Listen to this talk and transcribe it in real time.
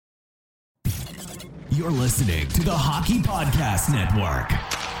You're listening to the Hockey Podcast Network.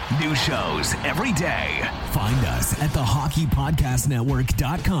 New shows every day. Find us at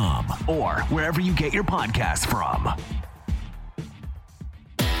thehockeypodcastnetwork.com or wherever you get your podcasts from.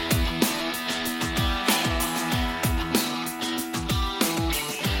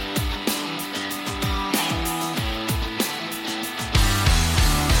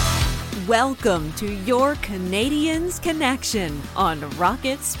 Welcome to your Canadiens Connection on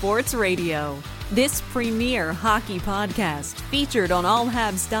Rocket Sports Radio. This premier hockey podcast, featured on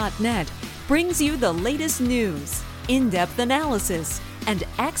allhabs.net, brings you the latest news, in-depth analysis, and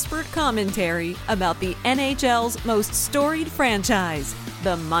expert commentary about the NHL's most storied franchise,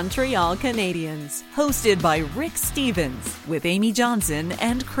 the Montreal Canadiens, hosted by Rick Stevens with Amy Johnson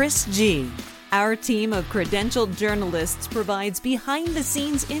and Chris G. Our team of credentialed journalists provides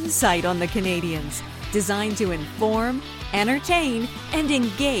behind-the-scenes insight on the Canadiens, designed to inform, entertain, and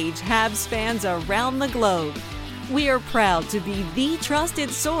engage Habs fans around the globe. We are proud to be the trusted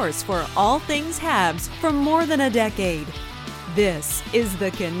source for all things Habs for more than a decade. This is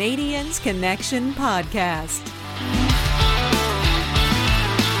the Canadiens Connection Podcast.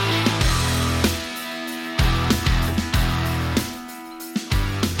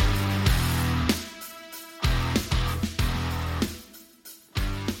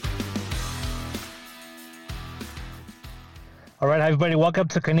 All right, everybody, welcome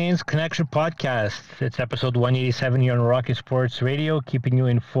to Canadiens Connection Podcast. It's episode 187 here on Rocket Sports Radio, keeping you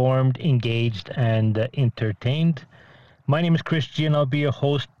informed, engaged, and entertained. My name is Chris G, and I'll be your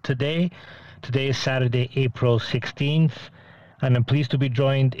host today. Today is Saturday, April 16th, and I'm pleased to be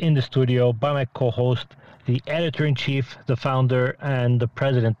joined in the studio by my co-host, the editor-in-chief, the founder, and the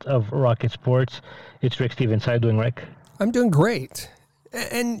president of Rocket Sports. It's Rick Stevens. How are you doing, Rick? I'm doing great.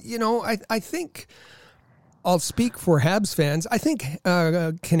 And, you know, I think I'll speak for Habs fans. I think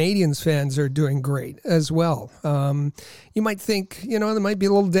Canadiens fans are doing great as well. You might think, you know, they might be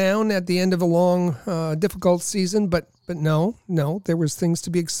a little down at the end of a long, difficult season, but no, there was things to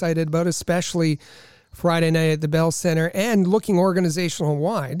be excited about, especially Friday night at the Bell Center. And looking organizational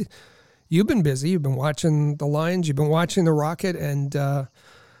wide, you've been busy. You've been watching the Lions. You've been watching the Rocket, and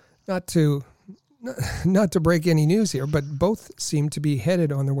not to break any news here, but both seem to be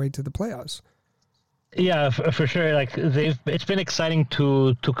headed on their way to the playoffs. Yeah, for sure. Like it's been exciting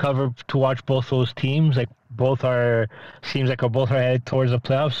to watch both those teams. Like both are headed towards the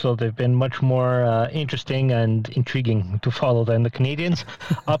playoffs, so they've been much more interesting and intriguing to follow than the Canadiens.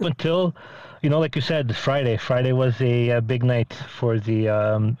 Up until, you know, like you said, Friday. Friday was a big night for the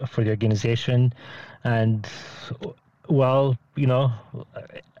organization, and well, you know,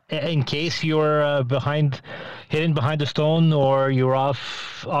 in case you're hidden behind a stone, or you're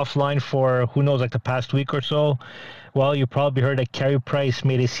offline for who knows, like the past week or so, well, you probably heard that Carey Price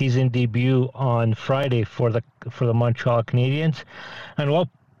made a season debut on Friday for the Montreal Canadiens. And well,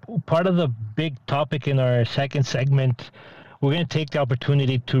 part of the big topic in our second segment, we're going to take the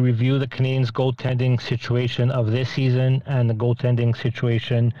opportunity to review the Canadiens' goaltending situation of this season and the goaltending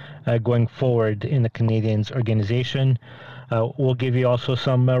situation going forward in the Canadiens organization. We'll give you also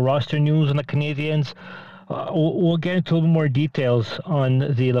some roster news on the Canadiens. We'll get into a little more details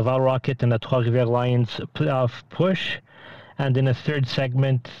on the Laval Rocket and the Trois-Rivières Lions playoff push. And in the third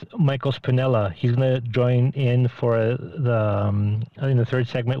segment, Michael Spinella, he's going to join in for in the third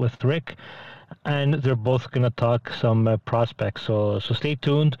segment with Rick. And they're both going to talk some prospects. So stay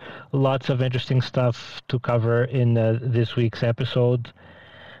tuned. Lots of interesting stuff to cover in this week's episode.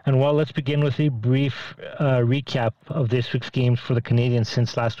 And well, let's begin with a brief recap of this week's games for the Canadiens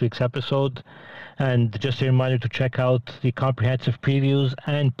since last week's episode. And just a reminder to check out the comprehensive previews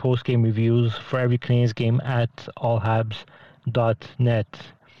and post-game reviews for every Canadiens game at allhabs.net.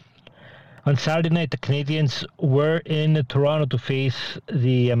 On Saturday night, the Canadiens were in Toronto to face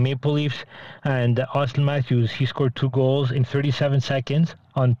the Maple Leafs, and Austin Matthews, he scored 2 goals in 37 seconds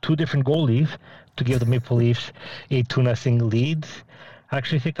on 2 different goalies to give the Maple Leafs a 2-0 lead. I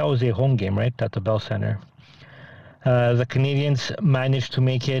actually think that was a home game, right, at the Bell Center. The Canadiens managed to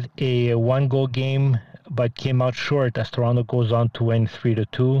make it a 1-goal game, but came out short as Toronto goes on to win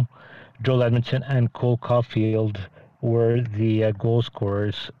 3-2. Joel Edmondson and Cole Caulfield were the goal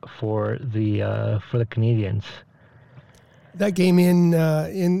scorers for the Canadiens. That game in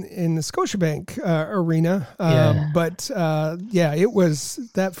the Scotiabank arena, but it was,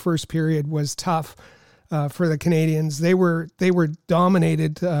 that first period was tough. For the Canadiens, they were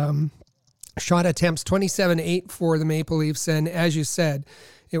dominated. Shot attempts 27-8 for the Maple Leafs, and as you said,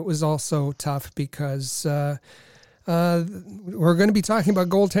 it was also tough because we're going to be talking about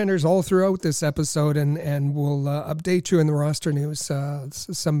goaltenders all throughout this episode, and we'll update you in the roster news.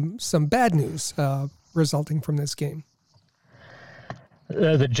 Some bad news resulting from this game?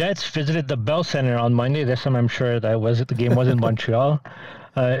 The Jets visited the Bell Center on Monday. This time I'm sure the game was in Montreal.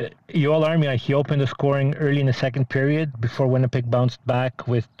 Yoel Armia, he opened the scoring early in the second period before Winnipeg bounced back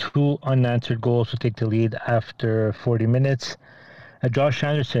with 2 unanswered goals to take the lead after 40 minutes. Josh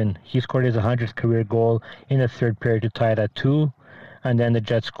Anderson, he scored his 100th career goal in the third period to tie it at 2. And then the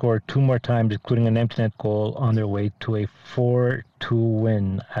Jets scored 2 more times, including an empty net goal on their way to a 4-2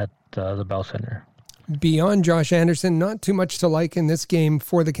 win at the Bell Center. Beyond Josh Anderson, not too much to like in this game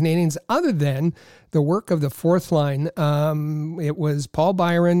for the Canadiens other than the work of the fourth line. It was Paul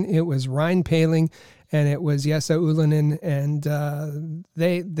Byron, it was Ryan Poehling, and it was Jesse Ylönen, and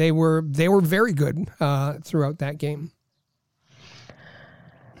they were very good throughout that game.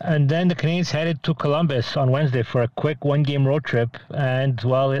 And then the Canadiens headed to Columbus on Wednesday for a quick one-game road trip, and,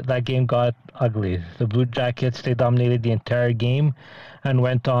 that game got ugly. The Blue Jackets, they dominated the entire game and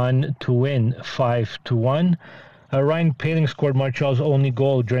went on to win 5-1. Ryan Poehling scored Montreal's only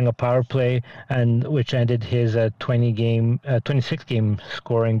goal during a power play, and which ended his 26-game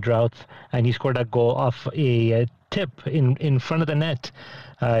scoring drought, and he scored that goal off a tip in front of the net.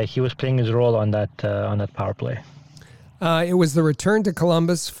 He was playing his role on that power play. It was the return to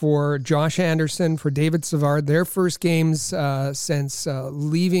Columbus for Josh Anderson, for David Savard, their first games since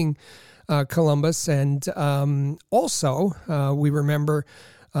leaving Columbus. And also, we remember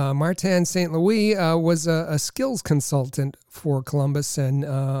Martin St. Louis was a skills consultant for Columbus. And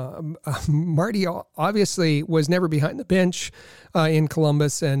Marty obviously was never behind the bench in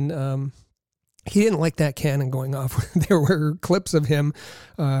Columbus. And he didn't like that cannon going off. There were clips of him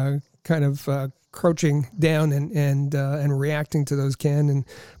crouching down and reacting to those cannon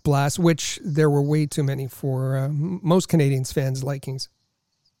blasts, which there were way too many for most Canadiens fans' likings.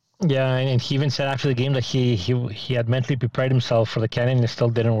 Yeah, and he even said after the game that he had mentally prepared himself for the cannon and it still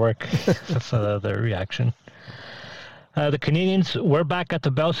didn't work. That's the reaction. The Canadiens were back at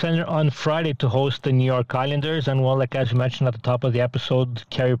the Bell Center on Friday to host the New York Islanders. And as you mentioned at the top of the episode,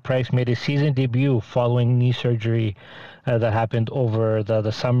 Carey Price made his season debut following knee surgery that happened over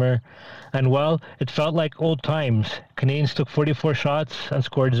the summer. And it felt like old times. Canadiens took 44 shots and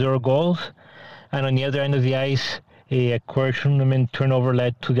scored 0 goals. And on the other end of the ice, a Quirshman turnover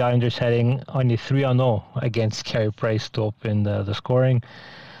led to the Islanders heading on a 3-0 against Carey Price to open the scoring.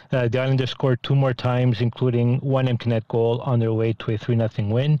 The Islanders scored 2 more times, including 1 empty net goal on their way to a 3-0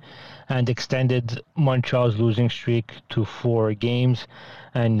 win, and extended Montreal's losing streak to 4 games.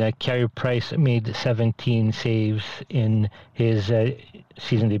 And Carey Price made 17 saves in his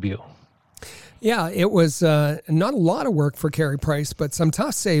season debut. Yeah, it was not a lot of work for Carey Price, but some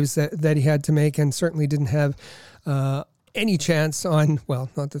tough saves that he had to make, and certainly didn't have any chance on,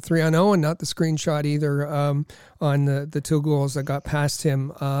 not the 3-0 and not the screenshot either, on the 2 goals that got past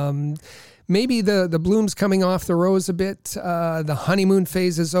him. Maybe the bloom's coming off the rose a bit. The honeymoon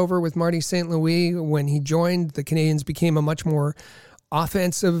phase is over with Marty St. Louis. When he joined, the Canadiens became a much more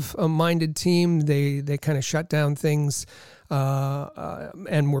offensive-minded team. They kind of shut down things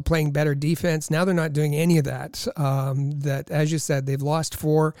and were playing better defense. Now they're not doing any of that. That, as you said, they've lost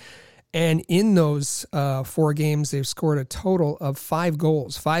 4. And in those 4 games, they've scored a total of 5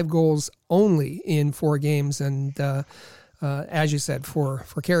 goals. 5 goals only in 4 games. And as you said, for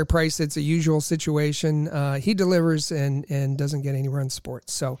Carey Price, it's a usual situation. He delivers and doesn't get any run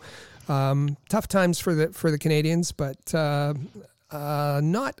sports. So tough times for the Canadiens, but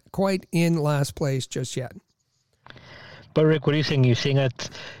not quite in last place just yet. But Rick, what are you saying? You're saying that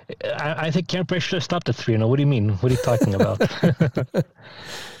I think Carey Price should have stopped at 3-0. What do you mean? What are you talking about?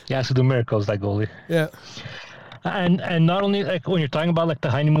 He has to do miracles, that goalie. Yeah. And not only when you're talking about the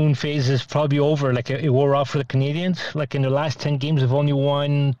honeymoon phase is probably over, it wore off for the Canadiens. In their last 10 games, they've only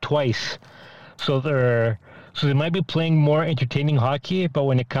won twice. So they might be playing more entertaining hockey, but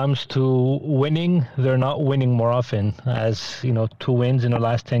when it comes to winning, they're not winning more often. As 2 wins in their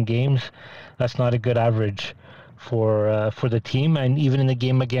last 10 games, that's not a good average for the team. And even in the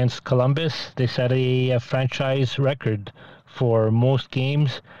game against Columbus, they set a franchise record for most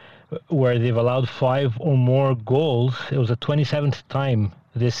games where they've allowed 5 or more goals. It was the 27th time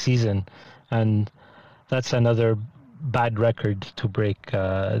this season, and that's another bad record to break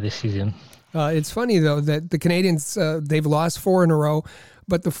this season. It's funny, though, that the Canadiens, they've lost 4 in a row,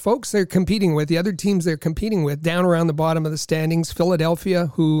 but the folks they're competing with, the other teams they're competing with, down around the bottom of the standings, Philadelphia,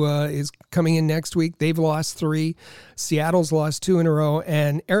 who is coming in next week, they've lost 3. Seattle's lost 2 in a row,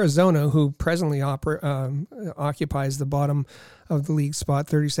 and Arizona, who presently occupies the bottom of the league spot,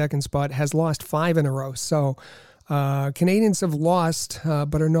 32nd spot, has lost 5 in a row. So Canadiens have lost,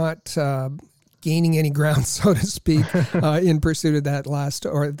 but are not gaining any ground, so to speak, in pursuit of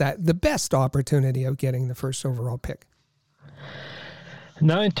the best opportunity of getting the first overall pick.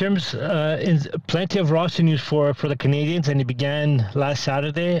 Now, in terms, plenty of roster news for the Canadiens, and it began last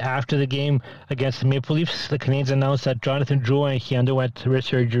Saturday after the game against the Maple Leafs. The Canadiens announced that Jonathan Drouin, he underwent wrist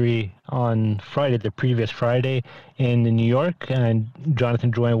surgery on Friday, the previous Friday, in New York, and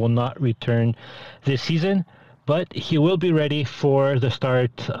Jonathan Drouin will not return this season, but he will be ready for the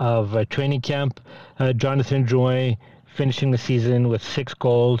start of training camp. Jonathan Drouin finishing the season with 6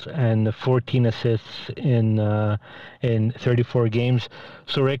 goals and 14 assists in 34 games.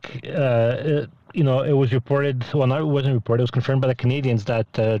 So, Rick, it was reported. Well, it wasn't reported. It was confirmed by the Canadiens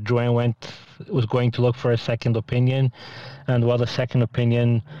that Drouin was going to look for a second opinion, and while the second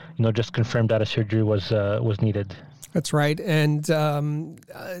opinion, just confirmed that a surgery was needed. That's right, and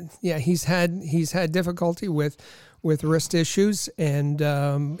he's had difficulty with wrist issues, and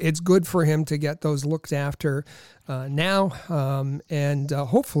it's good for him to get those looked after now, and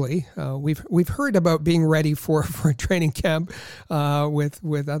hopefully we've heard about being ready for a training camp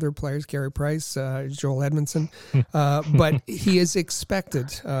with other players, Carey Price, Joel Edmondson, but he is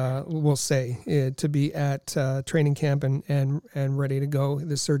expected, we'll say, to be at training camp and ready to go.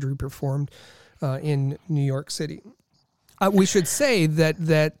 The surgery performed in New York City. We should say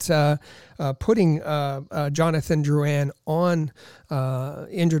that putting Jonathan Drouin on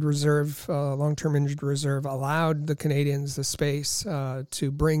injured reserve, long-term injured reserve, allowed the Canadiens the space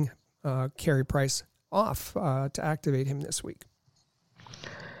to bring Carey Price off to activate him this week.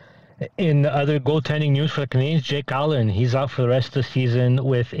 In other goaltending news for the Canadiens, Jake Allen, he's out for the rest of the season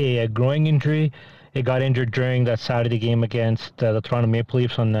with a groin injury. He got injured during that Saturday game against the Toronto Maple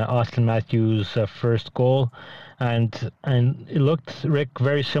Leafs on Austin Matthews' first goal. And it looked, Rick,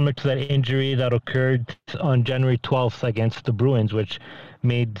 very similar to that injury that occurred on January 12th against the Bruins, which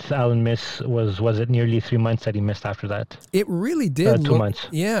made Allen miss, was it nearly 3 months that he missed after that? It really did. 2 months.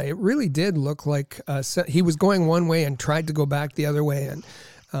 Yeah, it really did look like he was going one way and tried to go back the other way, and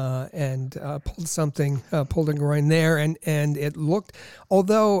pulled a groin there, and it looked,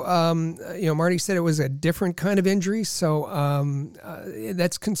 although Marty said it was a different kind of injury, so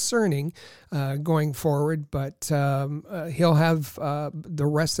that's concerning going forward. But he'll have the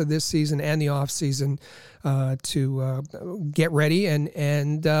rest of this season and the off season to get ready,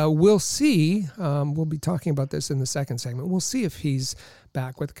 and we'll see. We'll be talking about this in the second segment. We'll see if he's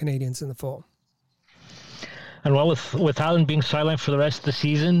back with the Canadiens in the fall. And well, with Allen being sidelined for the rest of the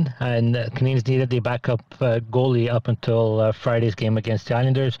season, and Canadiens needed a backup goalie up until Friday's game against the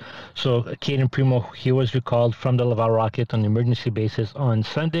Islanders. So Caden Primo, he was recalled from the Laval Rocket on an emergency basis on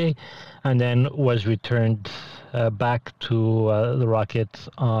Sunday, and then was returned back to the Rocket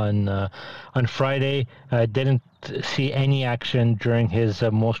on Friday. Didn't see any action during his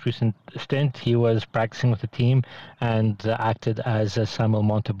most recent stint. He was practicing with the team and acted as Samuel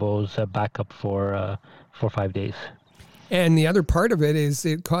Montembeault's backup for 5 days. And the other part of it is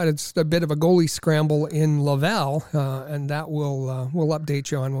it caught a bit of a goalie scramble in Laval, and that we'll update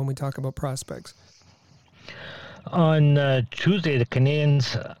you on when we talk about prospects. On Tuesday, the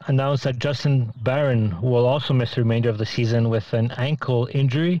Canadiens announced that Justin Barron will also miss the remainder of the season with an ankle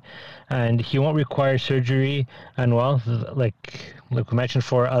injury, and he won't require surgery. And well, like we mentioned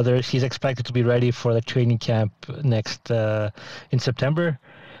for others, he's expected to be ready for the training camp next in September.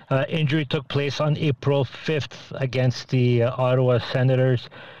 Injury took place on April 5th against the Ottawa Senators.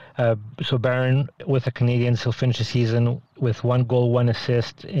 So Barron, with the Canadiens, he'll finish the season with 1 goal, 1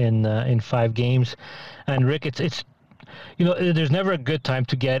 assist in 5 games. And Rick, it's there's never a good time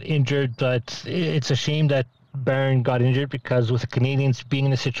to get injured, but it's a shame that Barron got injured, because with the Canadiens being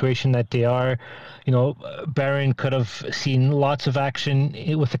in the situation that they are, Barron could have seen lots of action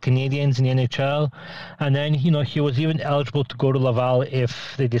with the Canadiens in the NHL, and then he was even eligible to go to Laval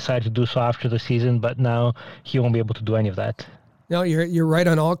if they decide to do so after the season, but now he won't be able to do any of that. No, you're right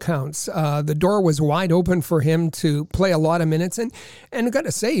on all counts. The door was wide open for him to play a lot of minutes, and I got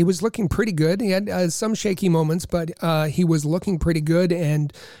to say, he was looking pretty good. He had some shaky moments, but he was looking pretty good,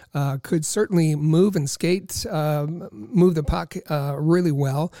 and could certainly move and skate, move the puck really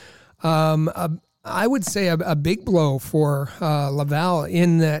well. I would say a big blow for Laval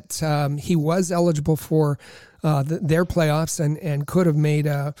in that he was eligible for their playoffs and could have made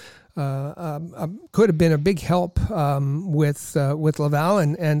could have been a big help with Laval,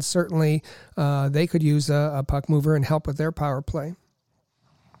 and certainly they could use a puck mover and help with their power play.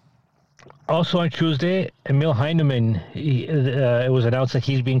 Also on Tuesday, Emil Heineman, it was announced that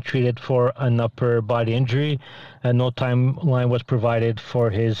he's being treated for an upper body injury, and no timeline was provided for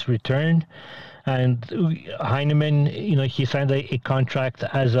his return. And Heineman, he signed a contract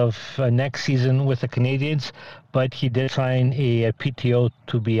as of next season with the Canadiens, but he did sign a PTO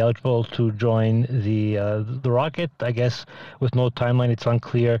to be eligible to join the Rocket. I guess with no timeline, it's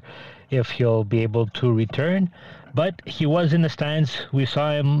unclear if he'll be able to return. But he was in the stands. We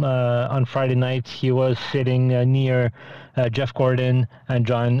saw him on Friday night. He was sitting near Jeff Gordon and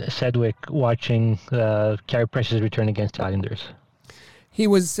John Sedgwick watching Carey Price's return against the Islanders.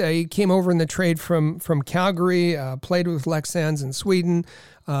 He came over in the trade from Calgary, played with Leksands in Sweden,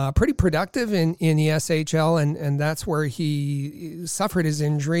 pretty productive in the SHL, and that's where he suffered his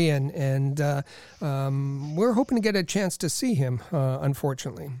injury, and we're hoping to get a chance to see him,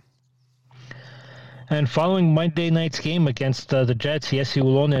 unfortunately. And following Monday night's game against the Jets, Jesse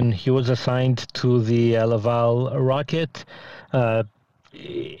Ulonen, he was assigned to the Laval Rocket.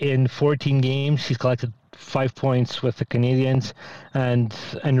 In 14 games, he's collected 5 points with the Canadiens. And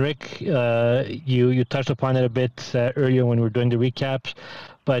Rick, you touched upon it a bit earlier when we were doing the recaps,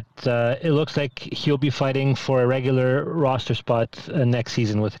 but it looks like he'll be fighting for a regular roster spot next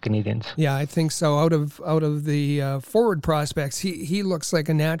season with the Canadiens. Yeah, I think so. Out of the forward prospects, he looks like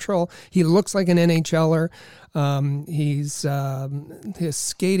a natural. He looks like an NHLer. His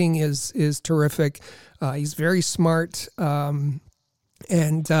skating is terrific. He's very smart.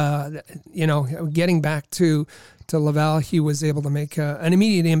 And getting back to Laval, he was able to make an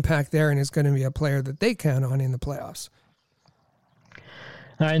immediate impact there, and is going to be a player that they count on in the playoffs.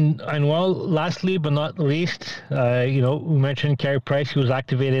 And well, lastly but not least, we mentioned Carey Price. He was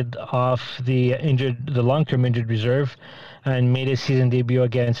activated off the long-term injured reserve, and made his season debut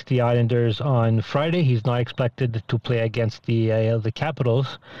against the Islanders on Friday. He's not expected to play against the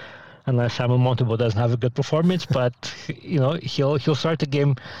Capitals, unless Samuel Montembeault doesn't have a good performance. But he'll start the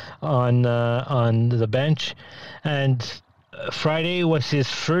game on the bench. And Friday was his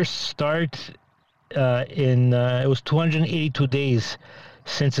first start it was 282 days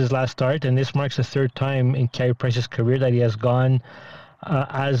since his last start, and this marks the third time in Carey Price's career that he has gone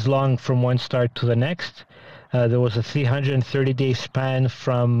as long from one start to the next. There was a 330-day span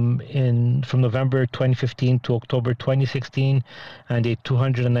from November 2015 to October 2016, and a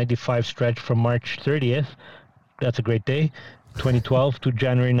 295 stretch from March 30th. That's a great day. 2012 to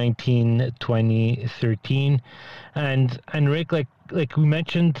January 19, 2013, and Rick, like we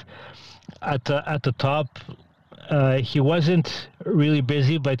mentioned at the top, he wasn't really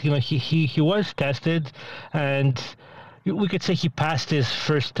busy, but he was tested, and we could say he passed his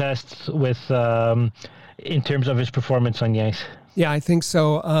first test with. In terms of his performance on the ice. Yeah, I think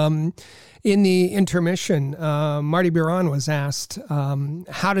so. In the intermission, Marty Biron was asked,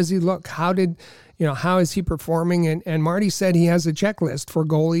 how does he look? How is he performing? And Marty said he has a checklist for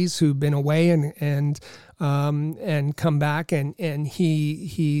goalies who've been away and come back, and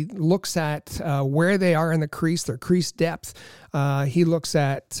he looks at where they are in the crease, their crease depth. He looks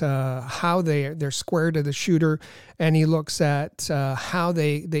at how they're square to the shooter, and he looks at how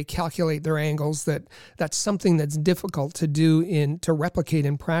they calculate their angles. That's something that's difficult to do to replicate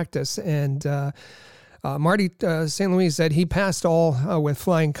in practice. And Marty St. Louis said he passed all with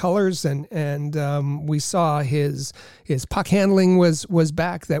flying colors, and we saw his puck handling was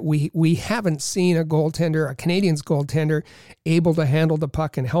back. That we haven't seen a Canadiens goaltender, able to handle the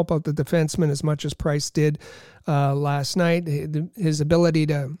puck and help out the defenseman as much as Price did last night. His ability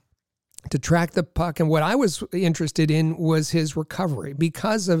to track the puck, and what I was interested in was his recovery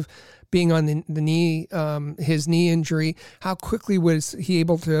because of being on the knee, his knee injury. How quickly was he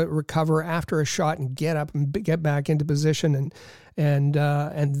able to recover after a shot and get up and get back into position, and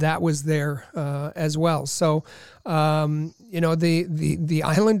that was there as well. So the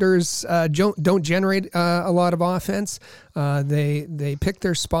Islanders don't generate a lot of offense. They pick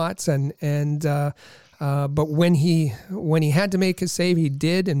their spots, but when he had to make a save, he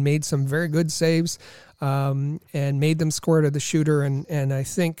did, and made some very good saves, and made them score to the shooter. And I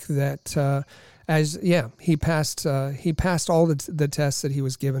think that he passed all the tests that he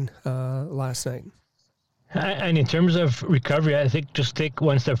was given last night. And in terms of recovery, I think just take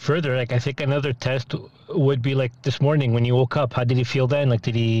one step further. I think another test would be like this morning when you woke up. How did he feel then?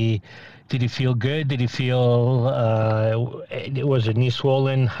 Did he feel good? Did he feel was his knee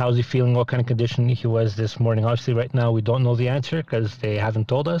swollen? How's he feeling? What kind of condition he was this morning? Obviously, right now we don't know the answer because they haven't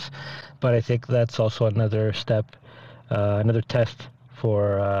told us. But I think that's also another step, another test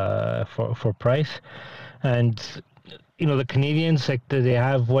for Price. And the Canadiens, they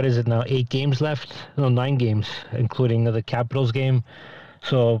have, what is it now, 8 games left? No, 9 games, including the Capitals game.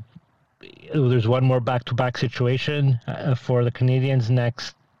 So there's one more back-to-back situation for the Canadiens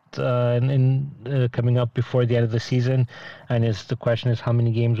next coming up before the end of the season, and the question is how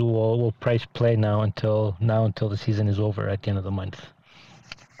many games will Price play now until the season is over at the end of the month.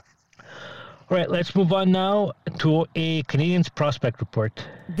 All right, let's move on now to a Canadiens prospect report.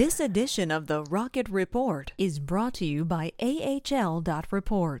 This edition of the Rocket Report is brought to you by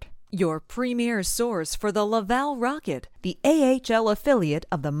AHL.Report, your premier source for the Laval Rocket, the AHL affiliate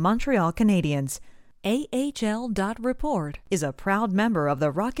of the Montreal Canadiens. AHL.Report is a proud member of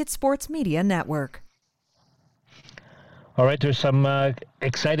the Rocket Sports Media Network. All right, there's some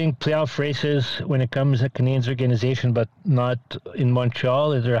exciting playoff races when it comes to Canadiens organization, but not in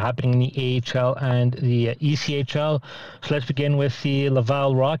Montreal. They're happening in the AHL and the ECHL. So let's begin with the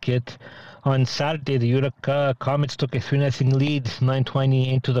Laval Rocket. On Saturday, the Utica Comets took a 3-0 lead,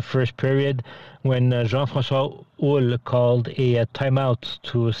 9:20 into the first period, when Jean-François Houle called a timeout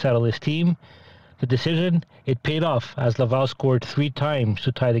to settle his team. The decision, it paid off as Laval scored 3 times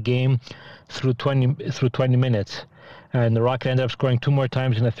to tie the game through 20 minutes. And the Rocket ended up scoring 2 more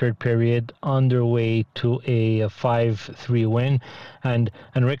times in the third period on their way to a 5-3 win. And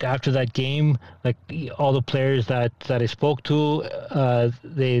Rick, after that game, like all the players that I spoke to,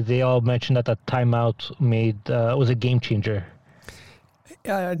 they all mentioned that timeout was a game changer.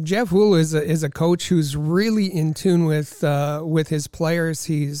 Jeff Houle is a coach who's really in tune with his players.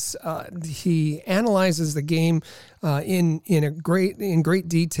 He analyzes the game in great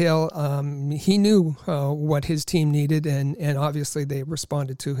detail. He knew what his team needed, and obviously they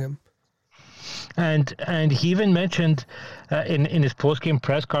responded to him. And he even mentioned in his post-game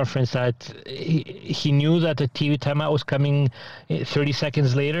press conference that he knew that the TV timeout was coming 30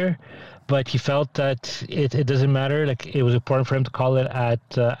 seconds later, but he felt that it doesn't matter. Like, it was important for him to call it at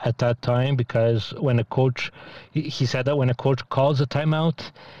that time, because when a coach, he said that when a coach calls a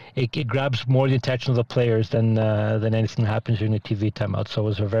timeout, it grabs more the attention of the players than anything that happens during the TV timeout. So it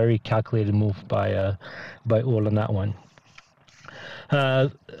was a very calculated move by Houle on that one.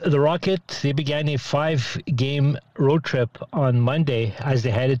 The Rocket, they began a 5-game road trip on Monday as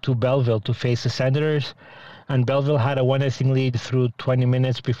they headed to Belleville to face the Senators. And Belleville had a 1-0 lead through 20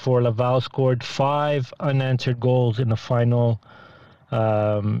 minutes before Laval scored 5 unanswered goals in the final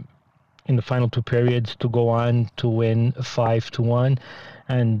 2 periods to go on to win 5-1.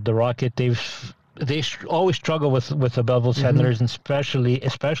 And the Rocket, they always struggle with the Belleville Senators, and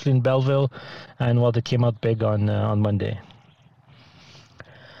especially in Belleville. And they came out big on Monday.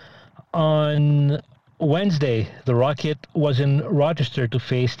 On Wednesday, the Rocket was in Rochester to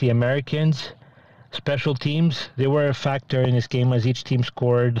face the Americans. Special teams, they were a factor in this game as each team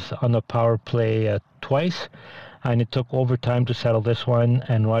scored on the power play twice, and it took overtime to settle this one,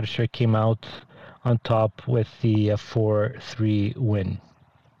 and Rochester came out on top with the 4-3 win.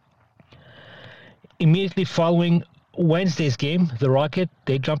 Immediately following Wednesday's game, the Rocket,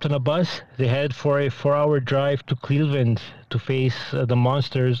 they jumped on a bus. They headed for a 4-hour drive to Cleveland to face the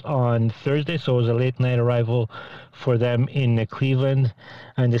Monsters on Thursday, so it was a late-night arrival for them in Cleveland.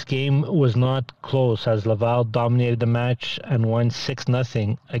 And this game was not close as Laval dominated the match and won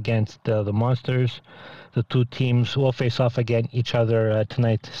 6-0 against the Monsters. The two teams will face off again each other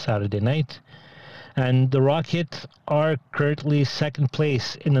tonight, Saturday night. And the Rocket are currently second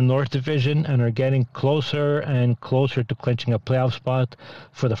place in the North Division and are getting closer and closer to clinching a playoff spot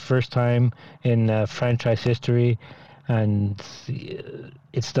for the first time in franchise history. And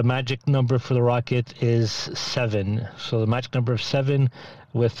it's the magic number for the Rocket is 7. So the magic number of 7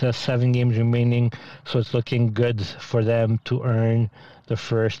 with 7 games remaining. So it's looking good for them to earn the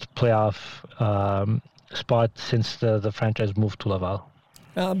first playoff spot since the franchise moved to Laval.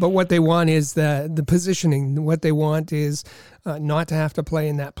 But what they want is the positioning. What they want is not to have to play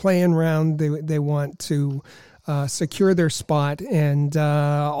in that play-in round. They want to secure their spot. And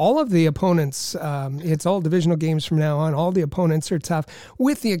all of the opponents, it's all divisional games from now on. All the opponents are tough,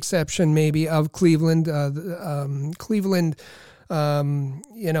 with the exception maybe of Cleveland. Cleveland, the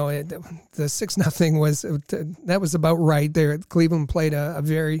 6-0 was about right there. Cleveland played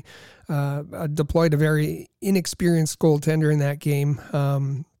deployed a very inexperienced goaltender in that game.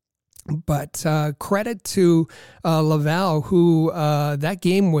 But credit to Laval, who that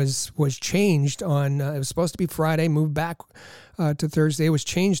game was changed on. It was supposed to be Friday, moved back to Thursday. It was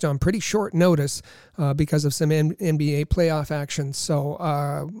changed on pretty short notice because of some NBA playoff action. So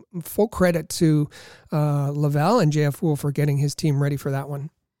full credit to Laval and JF Houle for getting his team ready for that one.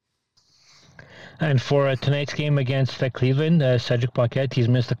 And for tonight's game against Cleveland, Cedric Paquette, he's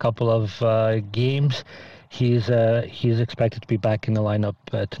missed a couple of games. He's expected to be back in the lineup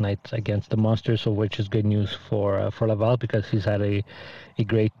tonight against the Monsters, so which is good news for Laval because he's had a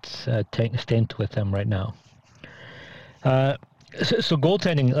great stint with them right now. So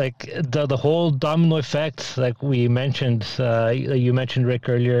goaltending, like the whole domino effect, like we mentioned, you mentioned, Rick,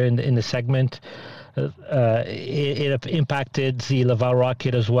 earlier in the segment, it impacted the Laval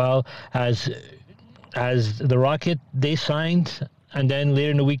Rocket as well as the Rocket. They signed, and then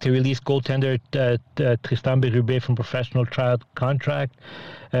later in the week they released goaltender Tristan Berube from professional tryout contract.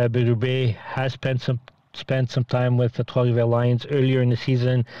 Berube has spent some time with the Trois-Rivières Lions earlier in the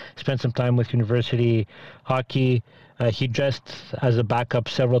season, spent some time with university hockey. He dressed as a backup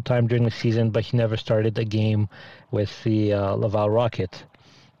several times during the season, but he never started a game with the Laval Rocket.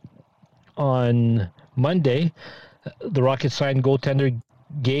 On Monday, the Rocket signed goaltender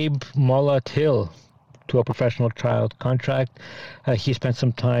Gabe Mollot-Hill to a professional tryout contract. He spent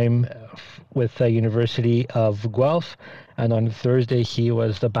some time with the University of Guelph, and on Thursday he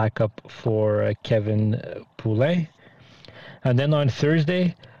was the backup for Kevin Poulin. And then on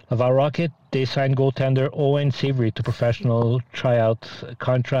Thursday, Laval Rocket, they signed goaltender Owen Savory to professional tryout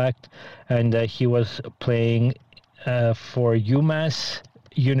contract, and he was playing for UMass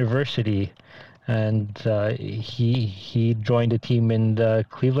University, and he joined the team in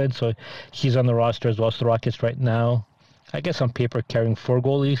Cleveland, so he's on the roster as well. So the Rockets right now, I guess on paper, carrying 4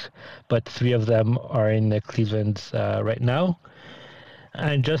 goalies, but 3 of them are in Cleveland right now.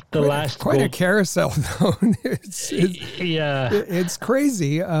 And just the quite a carousel, though. It's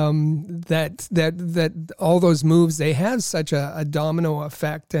crazy that all those moves, they have such a domino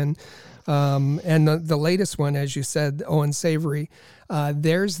effect, and the latest one, as you said, Owen Savory,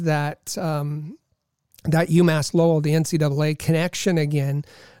 there's that UMass Lowell, the NCAA connection again.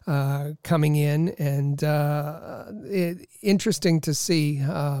 Coming in, and interesting to see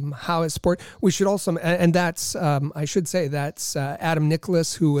how his sport. We should also, and that's I should say that's Adam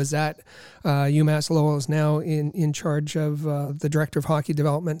Nicholas, who was at UMass Lowell, is now in charge of the director of hockey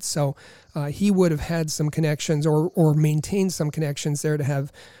development. So he would have had some connections or maintained some connections there to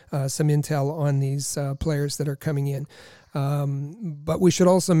have some intel on these players that are coming in. But we should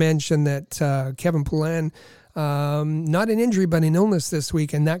also mention that Kevin Poulin. Not an injury, but an illness this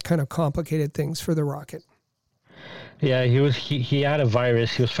week, and that kind of complicated things for the Rocket. Yeah, he had a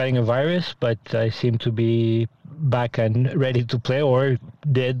virus. He was fighting a virus, but seemed to be back and ready to play, or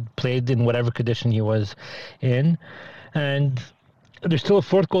played in whatever condition he was in. And there's still a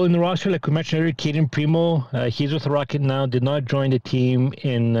 4th goal in the roster, like we mentioned earlier, Caden Primo. He's with the Rocket now, did not join the team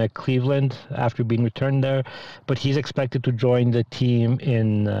in Cleveland after being returned there, but he's expected to join the team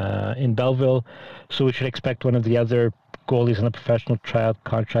in Belleville. So we should expect one of the other goalies on a professional tryout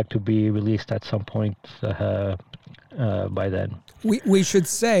contract to be released at some point by then. We should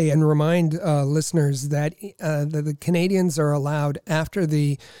say and remind listeners that the Canadians are allowed, after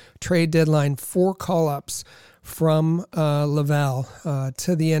the trade deadline, 4 call-ups from Laval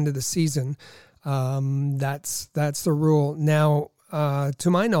to the end of the season. That's the rule. Now, to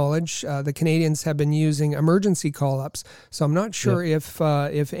my knowledge, the Canadians have been using emergency call-ups, so I'm not sure if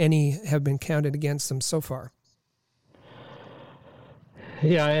any have been counted against them so far.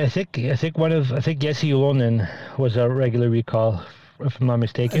 Yeah, I think Jesse Ulonen was a regular recall, if I'm not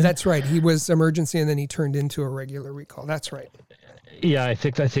mistaken. That's right. He was emergency, and then he turned into a regular recall. That's right. Yeah, I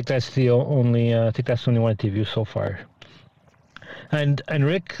think that's the only one to view so far. And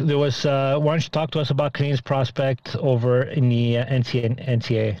Rick, there was why don't you talk to us about Canadians prospect over in the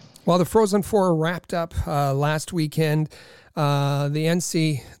NCAA? Well, the Frozen Four wrapped up last weekend. The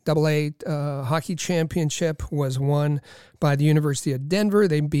NCAA hockey championship was won by the University of Denver.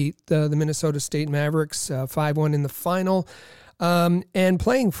 They beat the Minnesota State Mavericks 5-1 in the final. And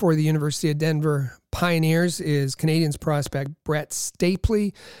playing for the University of Denver Pioneers is Canadians prospect Brett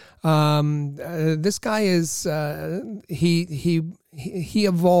Stapley. This guy is he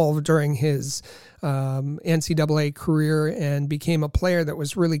evolved during his NCAA career and became a player that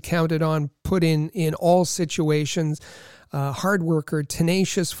was really counted on, put in all situations. Hard worker,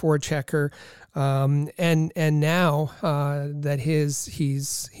 tenacious forechecker, and now that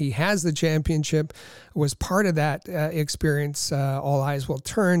he has the championship, was part of that experience. All eyes will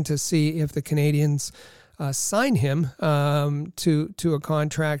turn to see if the Canadians sign him to a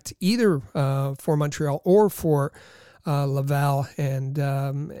contract either for Montreal or for Laval, and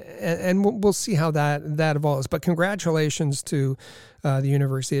we'll see how that evolves. But congratulations to the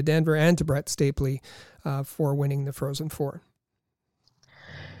University of Denver and to Brett Stapley for winning the Frozen Four.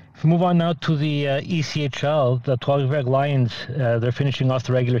 If we move on now to the ECHL, the Trois-Rivières Lions, they're finishing off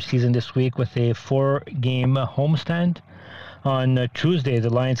the regular season this week with a 4-game homestand. On Tuesday,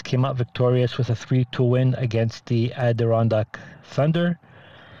 the Lions came out victorious with a 3-2 win against the Adirondack Thunder.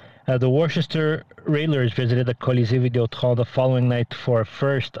 The Worcester Railers visited the Colisée Vidéotron the following night for a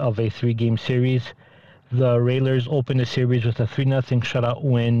first of a 3-game series. The Railers opened the series with a 3-0 shutout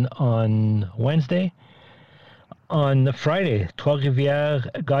win on Wednesday. On Friday,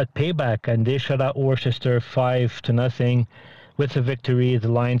 Trois-Rivières got payback and they shut out Worcester 5-0. With the victory, the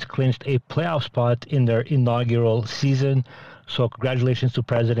Lions clinched a playoff spot in their inaugural season. So congratulations to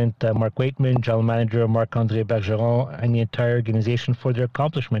President Mark Waitman, General Manager Marc-André Bergeron, and the entire organization for their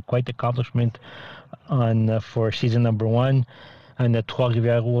accomplishment. Quite the accomplishment for season number 1. And the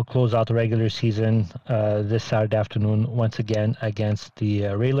Trois-Rivières will close out the regular season this Saturday afternoon once again against the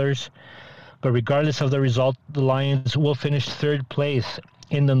Railers. But regardless of the result, the Lions will finish third place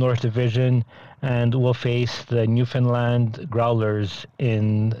in the North Division and will face the Newfoundland Growlers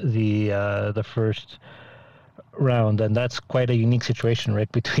in the first round. And that's quite a unique situation,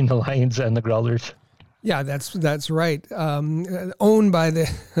 Rick, between the Lions and the Growlers. Yeah, that's right. Owned by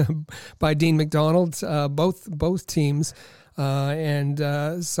by Dean McDonald, both teams.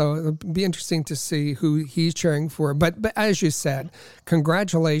 So it'll be interesting to see who he's cheering for. But as you said,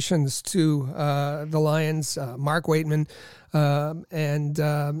 congratulations to the Lions, Mark Waitman,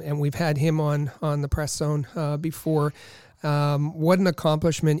 and we've had him on the Press Zone before. What an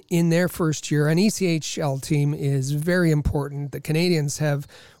accomplishment in their first year. An ECHL team is very important. The Canadians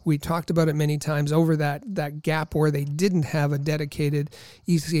we talked about it many times, over that gap where they didn't have a dedicated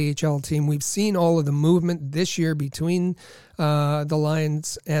ECHL team. We've seen all of the movement this year between the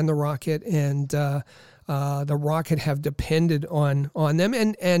Lions and the Rocket, and the Rocket have depended on them,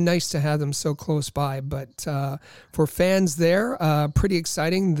 and nice to have them so close by. But for fans there, pretty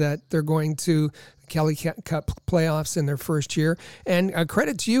exciting that they're going to Kelly Cup playoffs in their first year. And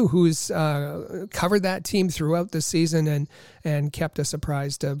credit to you, who's covered that team throughout the season and kept us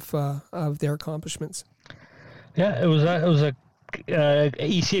apprised of their accomplishments. Yeah, it was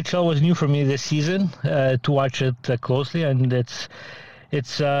ECHL was new for me this season to watch it closely, and it's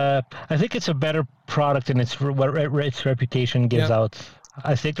I think it's a better product, and it's what its reputation gives out.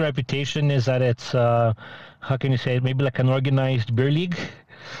 I think the reputation is that it's how can you say it? Maybe like an organized beer league.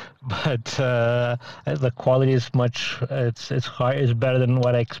 But the quality is it's better than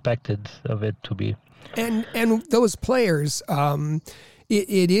what I expected of it to be. And those players,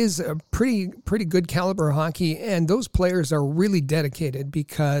 it is a pretty good caliber hockey, and those players are really dedicated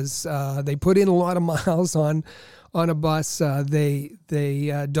because they put in a lot of miles on a bus.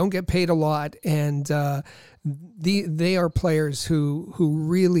 They don't get paid a lot, and they are players who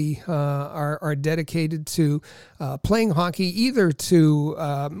really are dedicated to playing hockey, either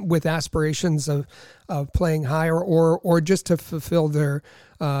with aspirations of playing higher or just to fulfill their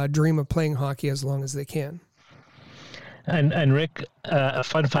dream of playing hockey as long as they can. And Rick, a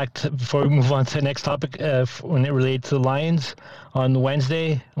fun fact before we move on to the next topic, when it related to the Lions, on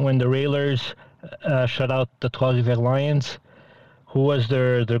Wednesday when the Railers shut out the Trois-Rivières Lions, who was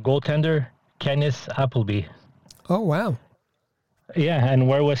their goaltender? Kenneth Appleby. Oh, wow. Yeah, and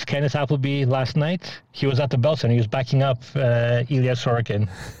where was Kenneth Appleby last night? He was at the Bell Center. He was backing up Ilya Sorokin.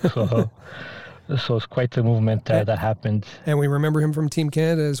 So it's quite the movement that happened. And we remember him from Team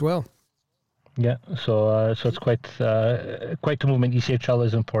Canada as well. Yeah, so it's quite the movement. ECHL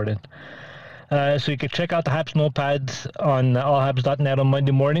is important. So you can check out the Habs Notepad on allhabs.net on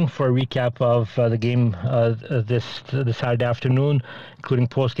Monday morning for a recap of the game this Saturday afternoon, including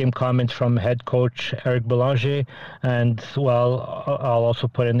post-game comments from head coach Eric Belanger. And, well, I'll also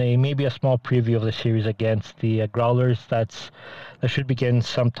put in maybe a small preview of the series against the Growlers. That should begin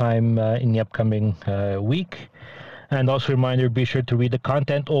sometime in the upcoming week. And also a reminder, be sure to read the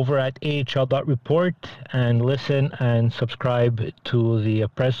content over at ahl.report and listen and subscribe to the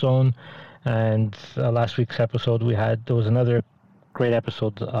Press Zone. And last week's episode there was another great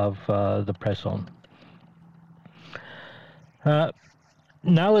episode of the Press Zone. Now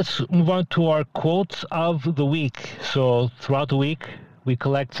let's move on to our quotes of the week. So throughout the week, we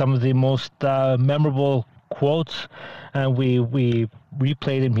collect some of the most memorable quotes, and we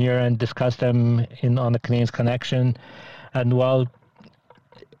replay them here and discuss them on the Canadiens Connection. And while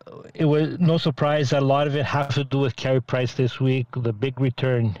it was no surprise that a lot of it has to do with Carey Price this week, the big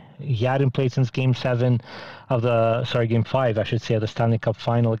return. He hadn't played since Game 5, I should say, of the Stanley Cup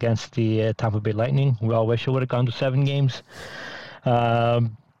Final against the Tampa Bay Lightning. We all wish it would have gone to 7 games.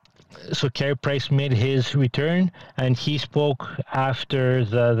 So Carey Price made his return, and he spoke after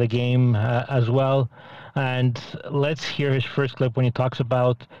the game as well. And let's hear his first clip when he talks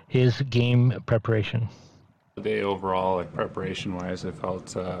about his game preparation. The day overall, like preparation-wise, I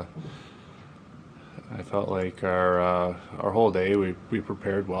felt like our whole day we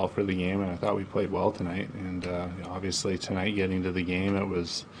prepared well for the game, and I thought we played well tonight. And obviously tonight, getting to the game, it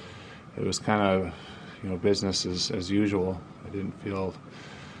was kind of business as usual. I didn't feel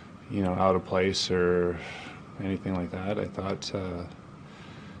out of place or anything like that. I thought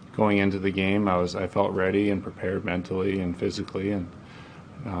going into the game, I felt ready and prepared mentally and physically, and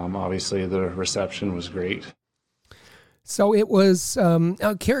obviously the reception was great. So it was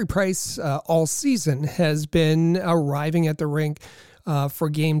Carey Price all season has been arriving at the rink for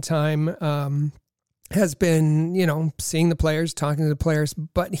game time, has been, seeing the players, talking to the players,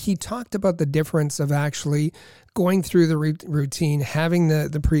 but he talked about the difference of actually going through the routine, having the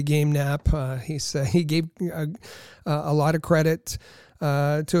pregame nap. He said he gave a lot of credit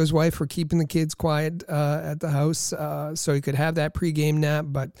to his wife for keeping the kids quiet at the house so he could have that pregame nap,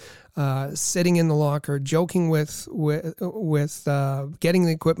 but sitting in the locker, joking with getting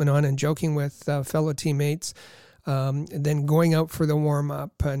the equipment on and joking with fellow teammates, then going out for the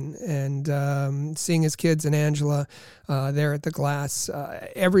warm-up and seeing his kids and Angela there at the glass,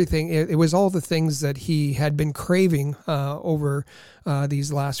 everything. It was all the things that he had been craving over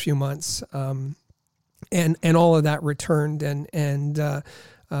these last few months. And all of that returned, and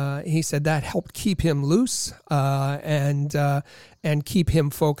he said that helped keep him loose and keep him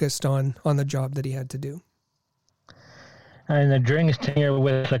focused on the job that he had to do. And during his tenure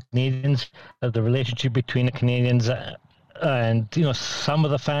with the Canadians, the relationship between the Canadians and some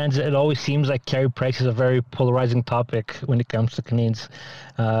of the fans, it always seems like Carey Price is a very polarizing topic when it comes to Canadians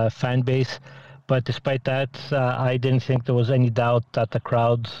fan base. But despite that, I didn't think there was any doubt that the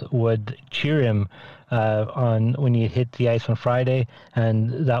crowds would cheer him on when he hit the ice on Friday,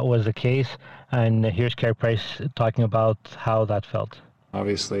 and that was the case. And here's Carey Price talking about how that felt.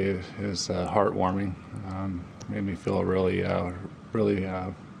 Obviously, it was heartwarming. Made me feel really, I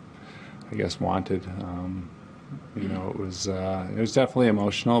guess, wanted. It was definitely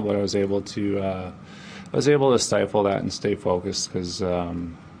emotional, but I was able to stifle that and stay focused because I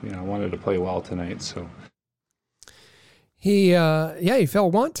wanted to play well tonight. So he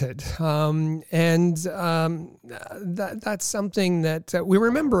felt wanted, and that's something that we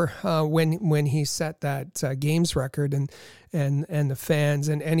remember when he set that games record and the fans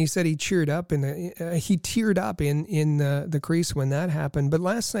and he said he cheered up and he teared up in the crease when that happened. But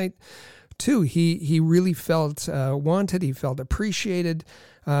last night too, he really felt wanted. He felt appreciated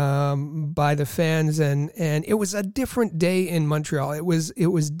by the fans, and it was a different day in Montreal. It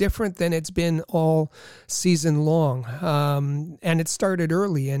was different than it's been all season long, and it started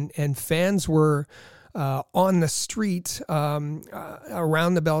early, and fans were on the street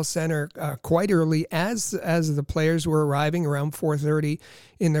around the Bell Center quite early as the players were arriving around 4:30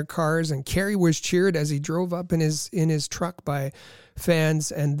 in their cars, and Carey was cheered as he drove up in his truck by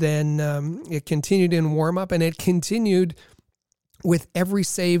fans, and then it continued in warm up, and it continued with every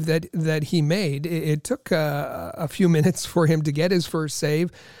save that he made. It took a few minutes for him to get his first save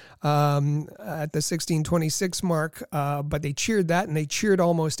at the 16:26 mark, but they cheered that, and they cheered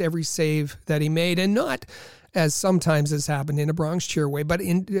almost every save that he made, and not as sometimes has happened in a Bronx cheer way, but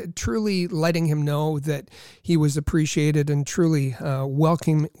in truly letting him know that he was appreciated and truly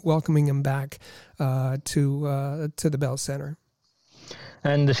welcoming him back to the Bell Center.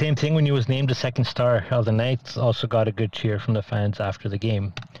 And the same thing when he was named the second star of the night, also got a good cheer from the fans after the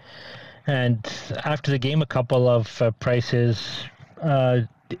game. And after the game, a couple of Price's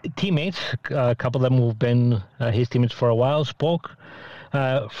teammates, a couple of them who've been his teammates for a while, spoke.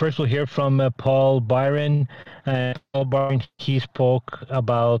 First, we'll hear from Paul Byron. Paul Byron, he spoke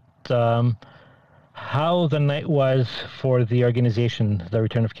about how the night was for the organization, the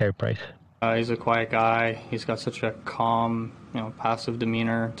return of Carey Price. He's a quiet guy. He's got such a calm, passive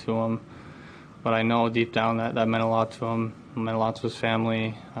demeanor to him. But I know deep down that meant a lot to him. It meant a lot to his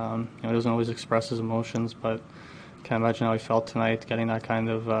family. He doesn't always express his emotions, but I can't imagine how he felt tonight, getting that kind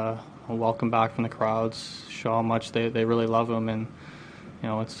of a welcome back from the crowds, show how much they really love him. And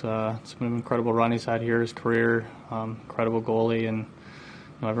it's been an incredible run he's had here, his career, incredible goalie, and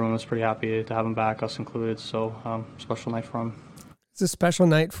everyone was pretty happy to have him back, us included. So special night for him. It's a special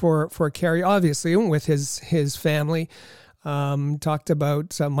night for Carey, obviously, with his family. Talked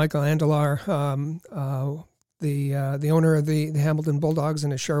about Michael Andelar, the owner of the Hamilton Bulldogs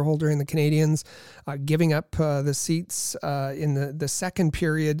and a shareholder in the Canadians, giving up the seats in the second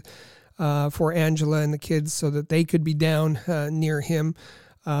period for Angela and the kids so that they could be down near him.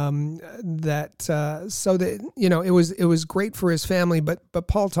 So that it was great for his family, but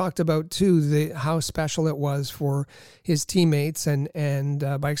Paul talked about too how special it was for his teammates and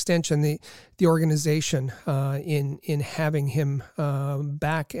by extension the organization in having him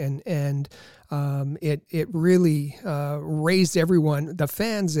back, and it really raised everyone, the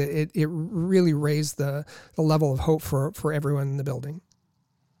fans. It really raised the level of hope for everyone in the building.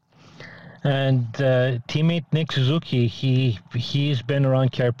 And teammate Nick Suzuki, he's been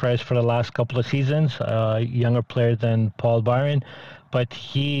around Carey Price for the last couple of seasons, younger player than Paul Byron, but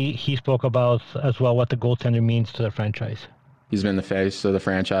he spoke about as well what the goaltender means to the franchise. He's been the face of the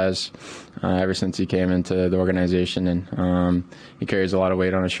franchise ever since he came into the organization, and he carries a lot of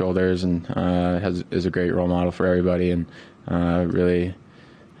weight on his shoulders and is a great role model for everybody, and really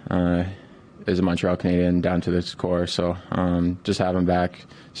is a Montreal Canadian down to the core. So just have him back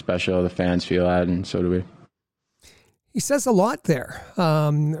special. The fans feel that, and so do we. He says a lot there,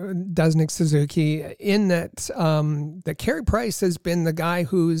 does Nick Suzuki, in that that Carey Price has been the guy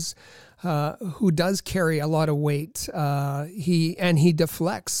who does carry a lot of weight. He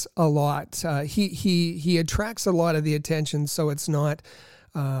deflects a lot. He attracts a lot of the attention, so it's not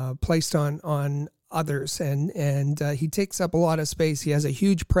placed on others, and he takes up a lot of space. He has a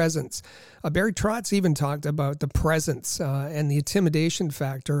huge presence. Barry Trotz even talked about the presence and the intimidation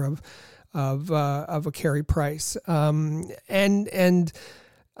factor of a Carey Price, and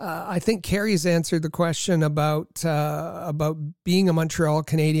I think Carey's answered the question about being a Montreal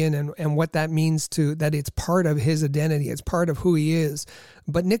Canadian and what that means that it's part of his identity, it's part of who he is.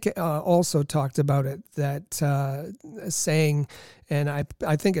 But Nick also talked about it, that saying, and I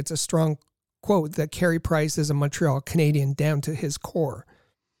think it's a strong quote, that Carey Price is a Montreal Canadian down to his core.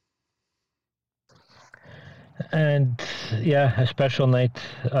 And yeah, a special night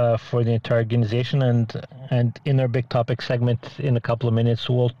for the entire organization. And in our big topic segment, in a couple of minutes,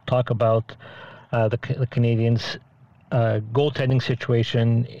 we'll talk about the Canadiens' goaltending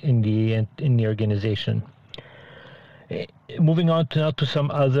situation in the organization. Moving on to some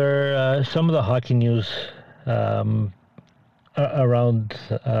of the hockey news around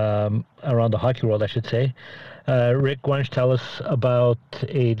the hockey world, I should say. Rick, why don't you tell us about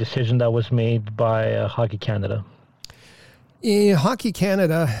a decision that was made by Hockey Canada? Hockey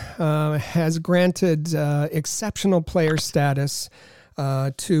Canada has granted exceptional player status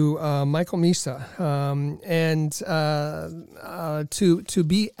to Michael Misa and to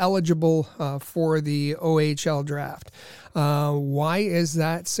be eligible for the OHL draft. Why is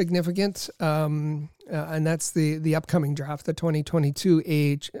that significant? And that's the upcoming draft, the 2022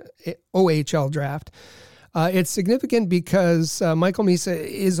 OHL draft. It's significant because Michael Misa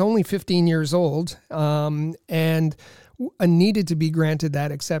is only 15 years old and needed to be granted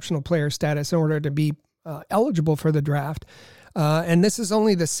that exceptional player status in order to be eligible for the draft. And this is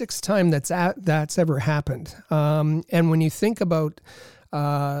only the sixth time that's ever happened. And when you think about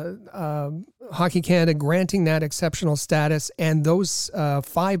Hockey Canada granting that exceptional status and those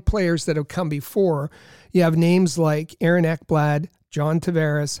 5 players that have come before, you have names like Aaron Ekblad, John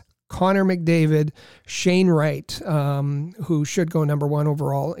Tavares, Connor McDavid, Shane Wright, who should go number 1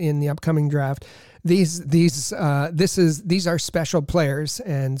 overall in the upcoming draft. These are special players,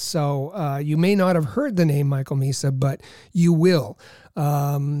 and so you may not have heard the name Michael Misa, but you will.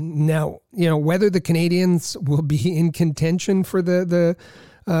 Now, whether the Canadiens will be in contention for the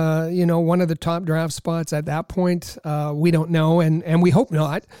one of the top draft spots at that point, we don't know, and we hope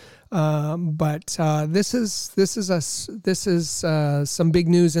not. But this is some big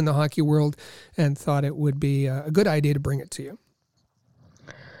news in the hockey world, and thought it would be a good idea to bring it to you.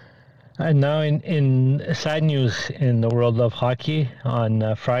 And now in sad news in the world of hockey,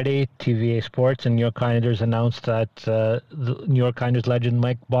 on Friday, TVA Sports and New York Islanders announced that the New York Islanders legend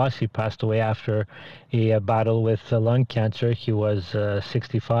Mike Bossy passed away after a battle with lung cancer. He was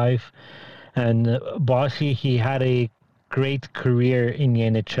 65. And Bossy, he had a great career in the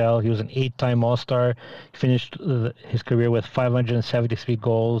NHL. He was an 8-time All-Star. He finished his career with 573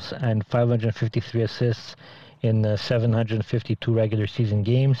 goals and 553 assists in 752 regular season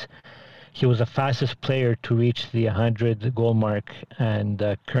games. He was the fastest player to reach the 100-goal mark, and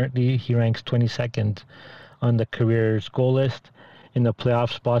currently he ranks 22nd on the career's goal list. In the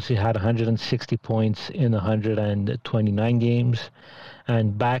playoffs, Bossy had 160 points in 129 games,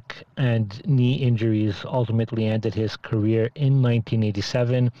 and back and knee injuries ultimately ended his career in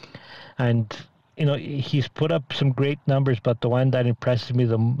 1987. And he's put up some great numbers, but the one that impresses me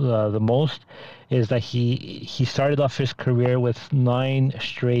the most is that he started off his career with 9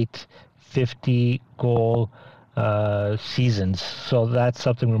 straight 50-goal seasons. So that's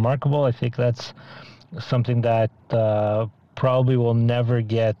something remarkable. I think that's something that probably will never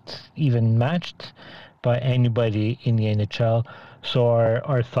get even matched by anybody in the NHL. So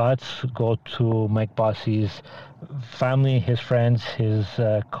our thoughts go to Mike Bossy's family, his friends, his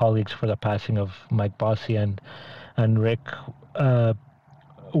colleagues for the passing of Mike Bossy, and Rick.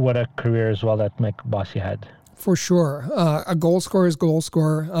 What a career as well that Mike Bossy had. For sure. A goal scorer is goal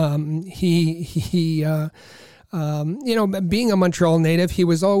scorer. He Being a Montreal native, he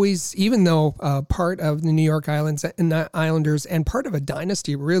was always, even though part of the New York Islanders and part of a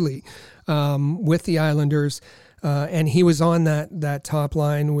dynasty, really, with the Islanders. And he was on that top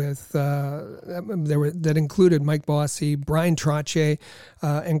line with that included Mike Bossy, Brian Trottier,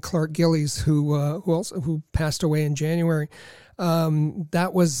 and Clark Gillies, who passed away in January.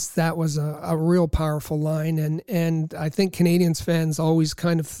 That was a real powerful line, and I think Canadiens fans always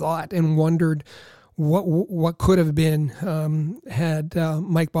kind of thought and wondered what could have been had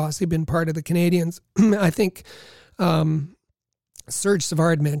Mike Bossy been part of the Canadiens. I think Serge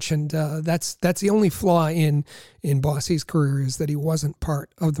Savard mentioned that's the only flaw in Bossy's career is that he wasn't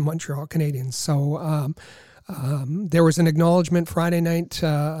part of the Montreal Canadiens. So there was an acknowledgement Friday night,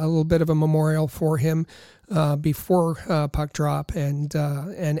 a little bit of a memorial for him before puck drop, and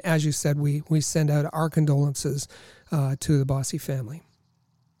as you said, we send out our condolences to the Bossy family.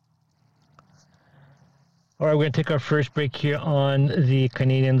 All right, we're going to take our first break here on the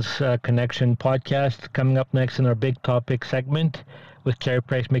Canadiens Connection podcast. Coming up next in our big topic segment, with Carey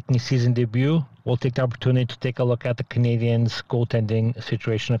Price making his season debut, we'll take the opportunity to take a look at the Canadiens' goaltending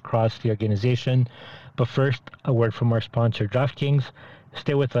situation across the organization. But first, a word from our sponsor, DraftKings.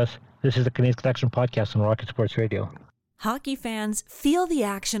 Stay with us. This is the Canadiens Connection podcast on Rocket Sports Radio. Hockey fans, feel the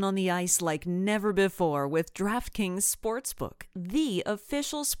action on the ice like never before with DraftKings Sportsbook, the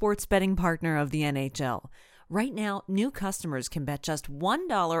official sports betting partner of the NHL. Right now, new customers can bet just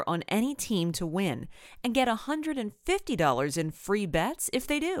 $1 on any team to win and get $150 in free bets if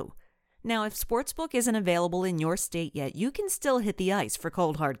they do. Now, if Sportsbook isn't available in your state yet, you can still hit the ice for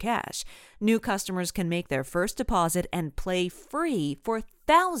cold hard cash. New customers can make their first deposit and play free for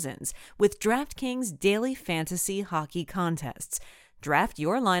thousands with DraftKings daily fantasy hockey contests. Draft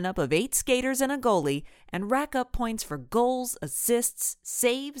your lineup of 8 skaters and a goalie and rack up points for goals, assists,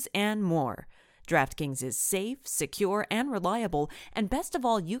 saves, and more. DraftKings is safe, secure, and reliable, and best of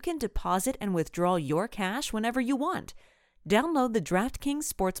all, you can deposit and withdraw your cash whenever you want. Download the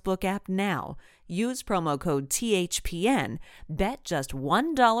DraftKings Sportsbook app now. Use promo code THPN. Bet just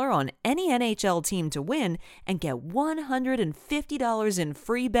 $1 on any NHL team to win and get $150 in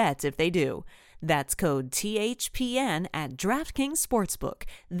free bets if they do. That's code THPN at DraftKings Sportsbook,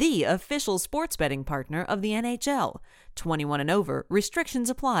 the official sports betting partner of the NHL. 21 and over. Restrictions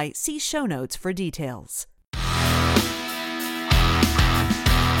apply. See show notes for details.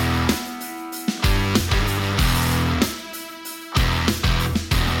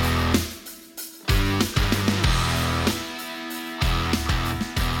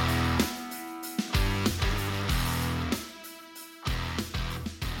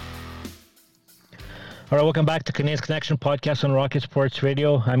 All right, welcome back to Canadiens Connection podcast on Rocket Sports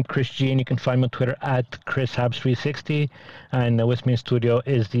Radio. I'm Chris G, and you can find me on Twitter at ChrisHabs360. And with me in studio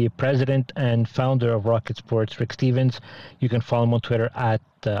is the president and founder of Rocket Sports, Rick Stevens. You can follow him on Twitter at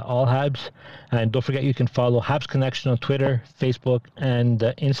AllHabs. And don't forget, you can follow Habs Connection on Twitter, Facebook, and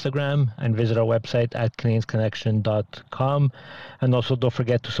Instagram, and visit our website at CanadiensConnection.com. And also don't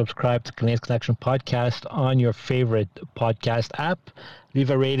forget to subscribe to Canadiens Connection podcast on your favorite podcast app.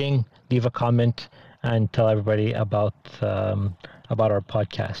 Leave a rating, leave a comment, and tell everybody about our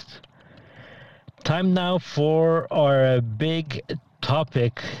podcast. Time now for our big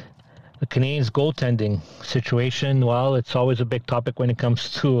topic, the Canadiens goaltending situation. Well, it's always a big topic when it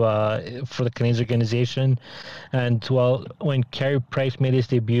comes to for the Canadiens organization. And well, when Carey Price made his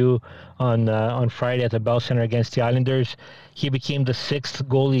debut on Friday at the Bell Center against the Islanders, he became the 6th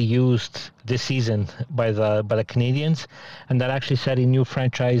goalie used this season by the Canadiens, and that actually set a new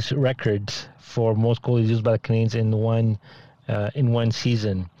franchise record for most goalies used by the Canadiens in one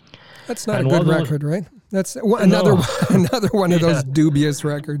season. That's not a good record, right? That's another one of those dubious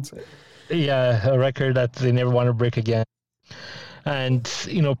records. Yeah, a record that they never want to break again. And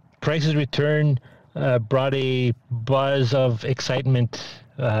Price's return brought a buzz of excitement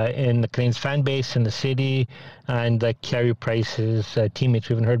in the Canadiens fan base in the city, and Carey Price's teammates.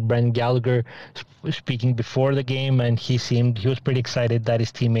 We even heard Brendan Gallagher speaking before the game, and he was pretty excited that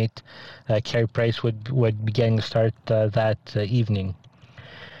his teammate Carey Price would be getting a start that evening.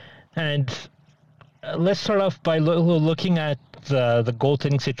 And let's start off by looking at the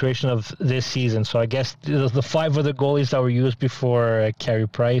goaltending situation of this season. So I guess the 5 other goalies that were used before Carey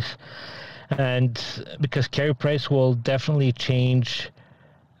Price, and because Carey Price will definitely change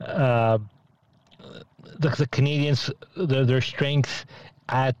the Canadiens, their strength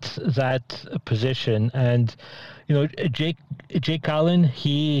at that position. And Jake Allen,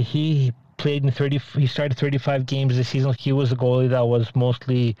 he played he started 35 games this season. He was the goalie that was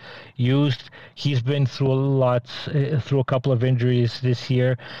mostly used. He's been through a couple of injuries this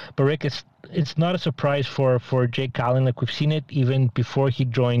year. But Rick, it's not a surprise for Jake Allen. Like, we've seen it even before he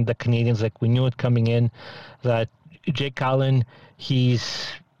joined the Canadiens. Like, we knew it coming in that Jake Allen,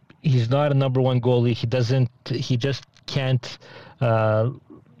 he's not a number one goalie. He just can't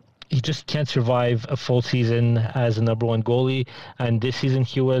survive a full season as a number one goalie. And this season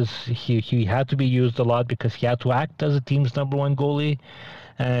he had to be used a lot because he had to act as a team's number one goalie.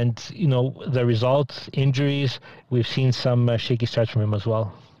 And, the results, injuries, we've seen some shaky starts from him as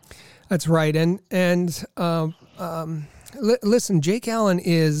well. That's right. Listen, Jake Allen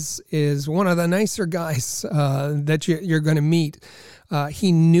is one of the nicer guys that you're going to meet.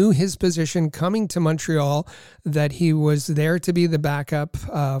 He knew his position coming to Montreal, that he was there to be the backup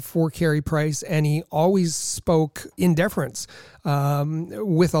for Carey Price, and he always spoke in deference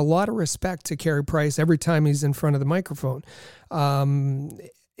with a lot of respect to Carey Price every time he's in front of the microphone.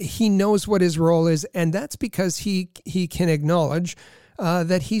 He knows what his role is, and that's because he can acknowledge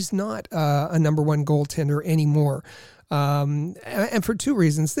that he's not a number one goaltender anymore. And for two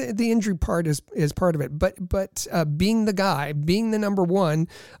reasons. The injury part is part of it, but being the guy, being the number one,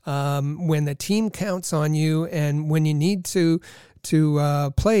 when the team counts on you and when you need to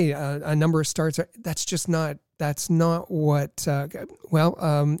play a number of starts, that's not what,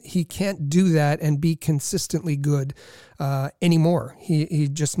 he can't do that and be consistently good anymore. He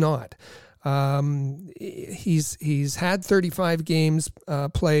just not. He's had 35 games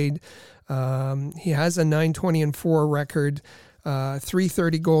played. He has a .920-4 record,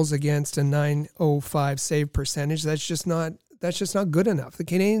 330 goals against, a .905 save percentage. That's just not good enough. The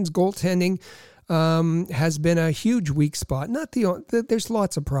Canadiens' goaltending has been a huge weak spot. There's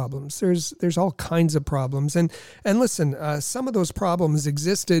lots of problems. There's all kinds of problems. And listen, some of those problems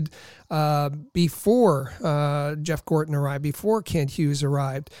existed before Jeff Gorton arrived, before Kent Hughes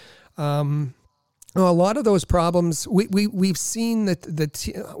arrived. A lot of those problems, we've seen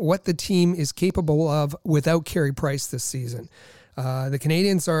that what the team is capable of without Carey Price this season. The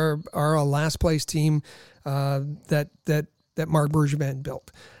Canadiens are a last place team that Marc Bergevin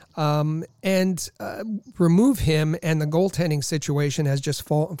built. Remove him, and the goaltending situation has just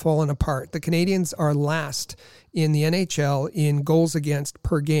fallen apart. The Canadiens are last in the NHL in goals against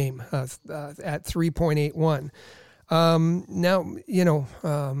per game at 3.81.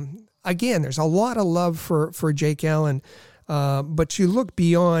 Again, there's a lot of love for Jake Allen, but you look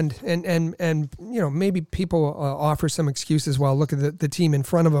beyond, and maybe people offer some excuses while look at the team in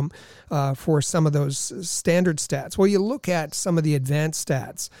front of them for some of those standard stats. Well, you look at some of the advanced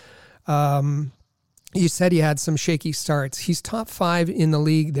stats. You said he had some shaky starts. He's top 5 in the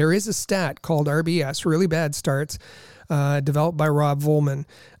league. There is a stat called RBS, really bad starts, developed by Rob Volman,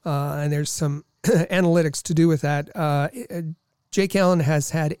 and there's some analytics to do with that. Jake Allen has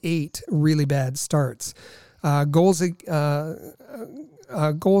had 8 really bad starts. Goals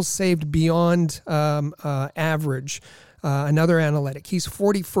saved beyond average. Another analytic. He's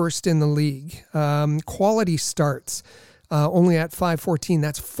 41st in the league. Quality starts only at 514.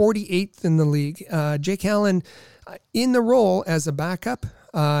 That's 48th in the league. Jake Allen, in the role as a backup,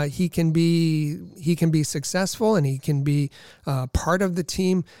 he can be successful and he can be part of the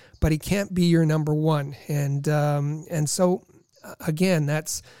team, but he can't be your number one. And so. Again,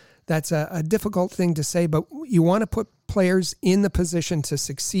 that's a difficult thing to say, but you want to put players in the position to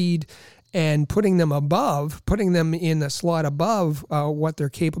succeed, and putting them in the slot above what their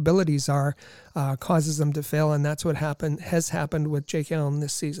capabilities are causes them to fail, and that's what has happened with Jake Allen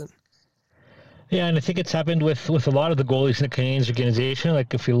this season. Yeah, and I think it's happened with a lot of the goalies in the Canadiens organization.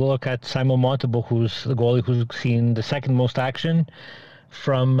 Like, if you look at Simon Montembeault, who's the goalie who's seen the second most action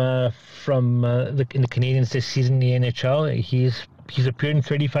from the Canadiens this season in the NHL. He's appeared in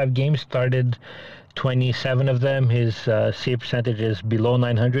 35 games, started 27 of them. His save percentage is below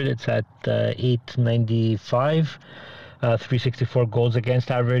 900. It's at 895, 364 goals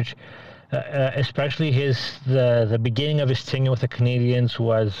against average. Especially the beginning of his tenure with the Canadiens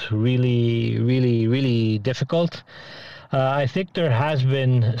was really, really, really difficult. I think there has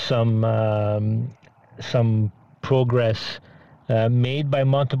been some progress made by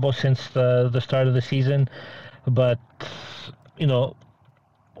Montembeault since the start of the season, but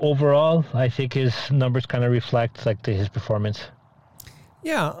overall, I think his numbers kind of reflect his performance.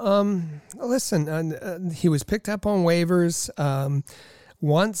 Yeah. Listen, he was picked up on waivers.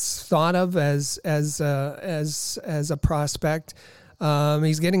 Once thought of as a prospect.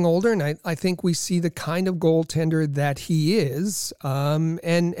 He's getting older, and I think we see the kind of goaltender that he is,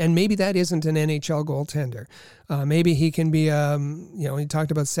 and maybe that isn't an NHL goaltender. Maybe he can be, he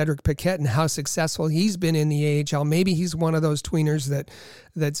talked about Cedric Paquette and how successful he's been in the AHL. Maybe he's one of those tweeners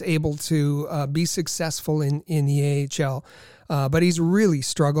that's able to be successful in the AHL. but he's really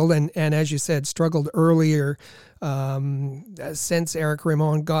struggled, and as you said, struggled earlier. Since Eric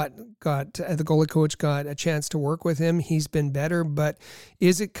Raymond got the goalie coach got a chance to work with him, he's been better. But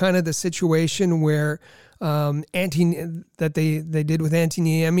is it kind of the situation where that they did with Antti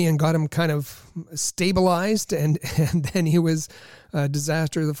Niemi and got him kind of stabilized, and then he was a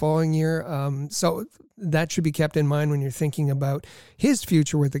disaster the following year? So that should be kept in mind when you're thinking about his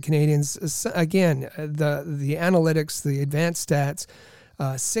future with the Canadiens. Again, the analytics, the advanced stats,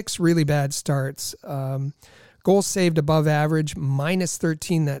 6 really bad starts. Goals saved above average,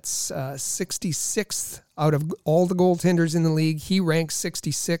 -13. That's 66th out of all the goaltenders in the league. He ranks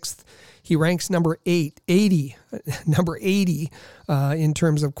 66th. He ranks number 80 in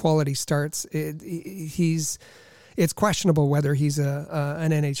terms of quality starts. It's questionable whether he's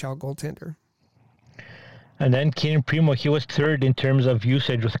an NHL goaltender. And then Keenan Primo, he was third in terms of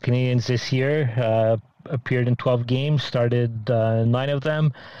usage with the Canadiens this year. Appeared in 12 games, started 9 of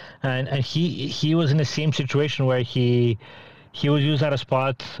them, and he was in the same situation where he was used at a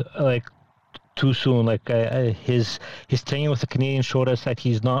spot like too soon. Like his tenure with the Canadiens showed us that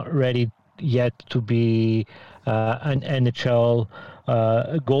he's not ready yet to be an NHL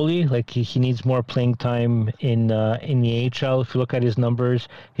goalie. Like he needs more playing time in the AHL. If you look at his numbers,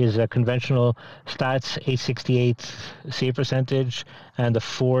 his conventional stats: .868 save percentage and a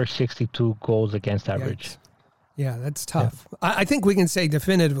 .462 goals against average. Yeah, that's tough. Yeah. I think we can say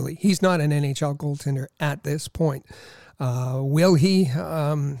definitively he's not an NHL goaltender at this point. Will he?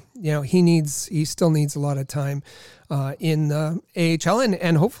 He still needs a lot of time in the AHL,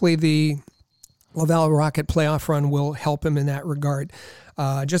 and hopefully the Laval Rocket playoff run will help him in that regard.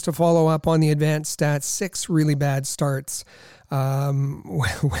 Just to follow up on the advanced stats, 6 really bad starts.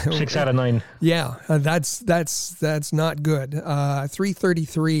 6 out of 9. Yeah, that's not good.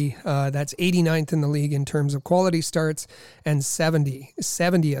 333. That's 89th in the league in terms of quality starts, and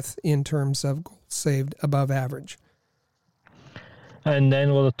 70th in terms of goals saved above average. And then,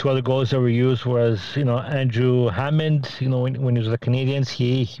 the 2 other goals that were used was, Andrew Hammond. When he was with the Canadiens,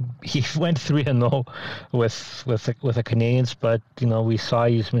 he went 3-0 with the Canadiens, but we saw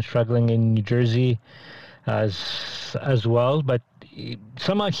he's been struggling in New Jersey as well. But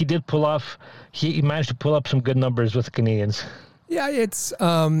somehow he did pull off. He managed to pull up some good numbers with the Canadiens. Yeah, it's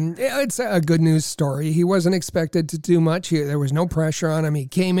a good news story. He wasn't expected to do much. There was no pressure on him. He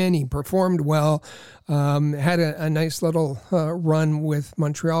came in, he performed well, had a nice little run with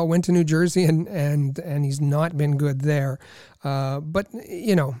Montreal, went to New Jersey, and he's not been good there. But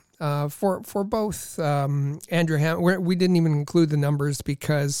for both Andrew Hammond, we didn't even include the numbers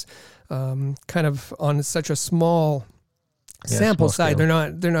because kind of on such a small sample size,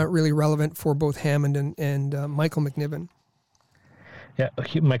 they're not really relevant for both Hammond and Michael McNiven. Yeah,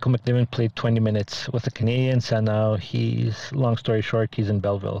 Michael McNiven played 20 minutes with the Canadiens, and now long story short, he's in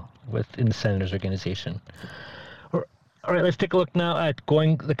Belleville in the Senators organization. All right, let's take a look now at the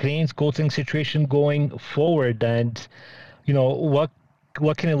Canadiens' goaltending situation going forward, and what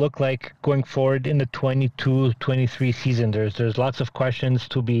can it look like going forward in the 22-23 season? There's lots of questions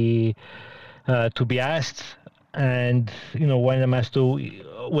to be asked, and one of them has to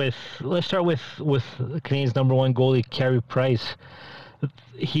let's start with the Canadiens' number 1 goalie, Carey Price.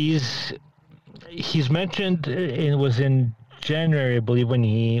 He's mentioned, it was in January, I believe, when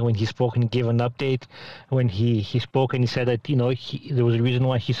he spoke and gave an update. When he spoke and he said that there was a reason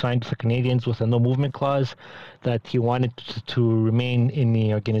why he signed with the Canadiens with a no movement clause, that he wanted to remain in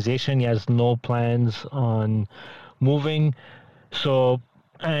the organization. He has no plans on moving. So,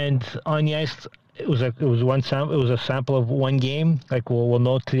 and on the ice, it was a sample of 1 game. Like we'll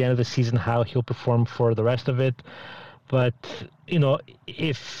know to the end of the season how he'll perform for the rest of it. But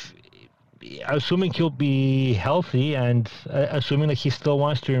if assuming he'll be healthy, and assuming that he still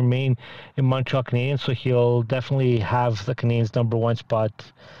wants to remain in Montreal Canadiens, so he'll definitely have the Canadiens' number 1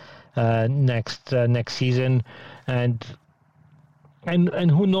 spot next season, and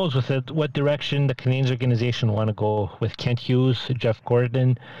who knows what direction the Canadiens organization want to go with Kent Hughes, Jeff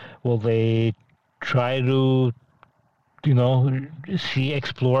Gordon. Will they try to see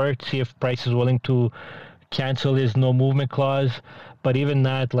if Price is willing to cancel his no movement clause? But even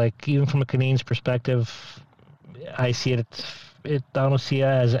that, even from a Canadiens perspective, I see I don't see it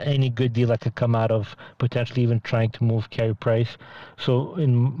as any good deal that could come out of potentially even trying to move Carey Price. So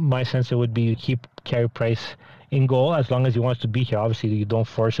in my sense, it would be keep Carey Price in goal as long as he wants to be here. Obviously, you don't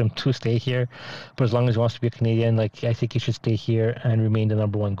force him to stay here, but as long as he wants to be a Canadian, I think he should stay here and remain the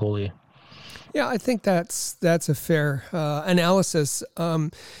number 1 goalie. Yeah, I think that's a fair analysis.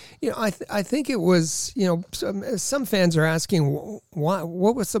 I think it was, some fans are asking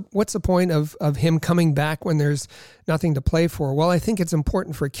what's the point of him coming back when there's nothing to play for? Well, I think it's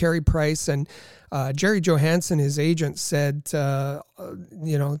important for Carey Price, and Jerry Johansson, his agent, said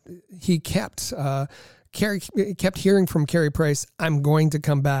he kept hearing from Carey Price, "I'm going to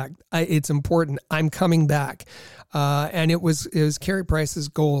come back. It's important. I'm coming back." And it was Carey Price's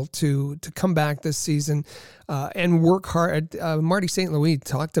goal to come back this season and work hard. Marty St. Louis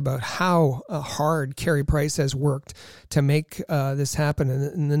talked about how hard Carey Price has worked to make this happen,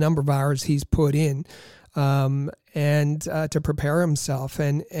 and the number of hours he's put in and to prepare himself.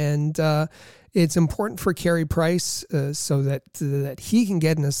 And it's important for Carey Price so that he can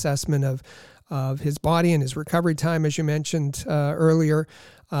get an assessment of his body and his recovery time, as you mentioned earlier.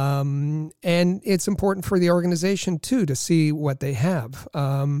 And it's important for the organization too to see what they have.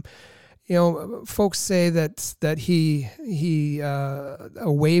 Folks say that he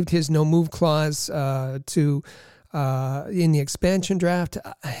waived his no move clause to in the expansion draft,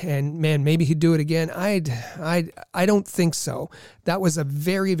 and man, maybe he'd do it again. I don't think so. That was a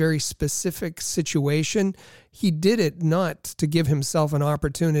very, very specific situation. He did it not to give himself an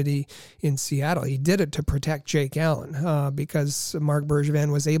opportunity in Seattle. He did it to protect Jake Allen because Marc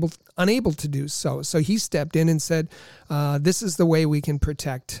Bergevin was unable to do so. So he stepped in and said, this is the way we can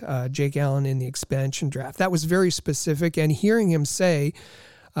protect Jake Allen in the expansion draft. That was very specific, and hearing him say,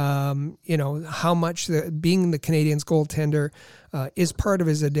 how much being the Canadiens goaltender is part of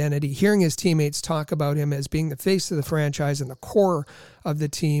his identity. Hearing his teammates talk about him as being the face of the franchise and the core of the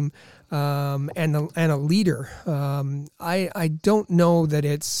team, and a leader. I don't know that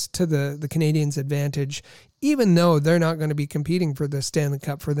it's to the Canadiens' advantage, even though they're not going to be competing for the Stanley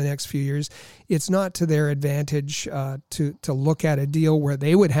Cup for the next few years. It's not to their advantage to look at a deal where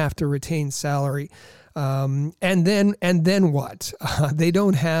they would have to retain salary. And then what? They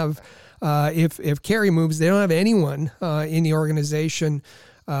don't have, if Carey moves, they don't have anyone in the organization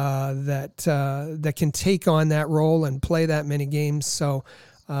that can take on that role and play that many games. So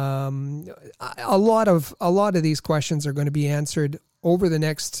a lot of these questions are going to be answered over the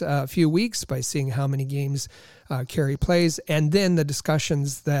next few weeks by seeing how many games Carey plays, and then the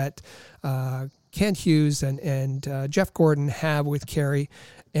discussions that Kent Hughes and Jeff Gordon have with Carey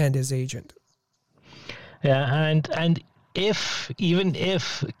and his agent. Yeah, and even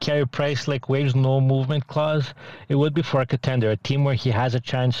if Carey Price waives no movement clause, it would be for a contender, a team where he has a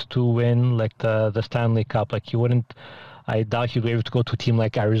chance to win the Stanley Cup. I doubt he'd be able to go to a team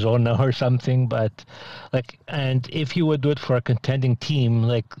like Arizona or something, but and if he would do it for a contending team,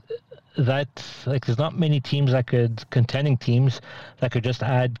 there's not many teams contending teams that could just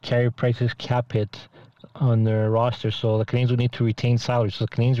add Carey Price's cap hit on their roster. So the Canadiens would need to retain salaries. So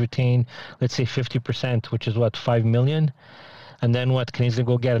the Canadiens retain, let's say 50%, which is $5 million. And then Canadiens going to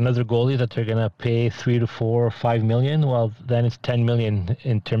go get another goalie that they're going to pay $3 to $4 or $5 million. Well, then it's $10 million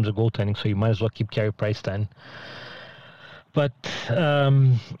in terms of goaltending. So you might as well keep Carey Price then. But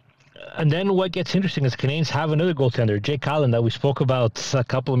and then what gets interesting is Canadiens have another goaltender, Jake Allen, that we spoke about a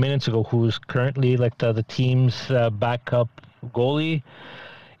couple of minutes ago, who's currently the team's backup goalie.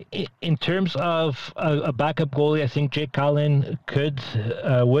 In terms of a backup goalie, I think Jake Allen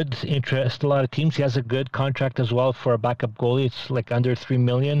would interest a lot of teams. He has a good contract as well for a backup goalie. It's under $3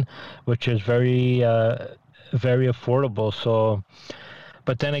 million, which is very, very affordable. So,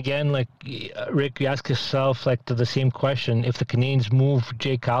 but then again, Rick, you ask yourself the same question: if the Canadiens move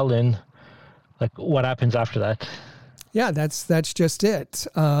Jake Allen, what happens after that? Yeah, that's just it.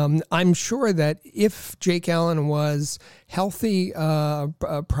 I'm sure that if Jake Allen was healthy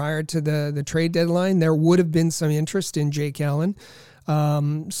prior to the trade deadline, there would have been some interest in Jake Allen.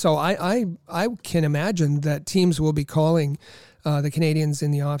 So I can imagine that teams will be calling the Canadiens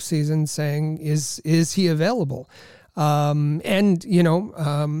in the offseason saying, is he available? And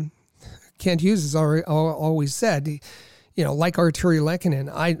Kent Hughes has always said, like Artturi Lehkonen,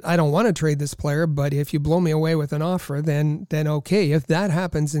 I don't want to trade this player, but if you blow me away with an offer, then okay. If that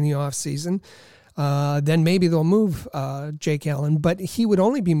happens in the offseason, then maybe they'll move Jake Allen, but he would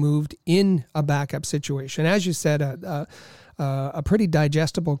only be moved in a backup situation. As you said, a pretty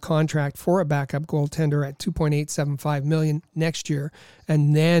digestible contract for a backup goaltender at $2.875 million next year,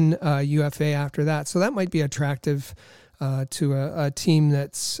 and then UFA after that. So that might be attractive to a team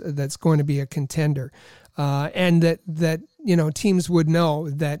that's going to be a contender. And that teams would know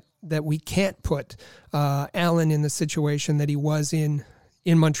that we can't put Allen in the situation that he was in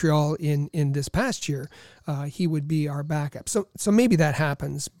Montreal in this past year. He would be our backup. So maybe that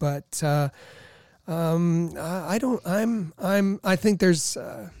happens, but I think there's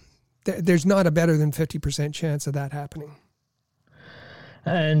there's not a better than 50% chance of that happening.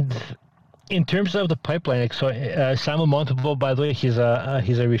 And in terms of the pipeline, Samuel Montembeault, by the way, he's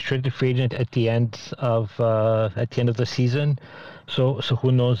a restricted free agent at the end of the season. So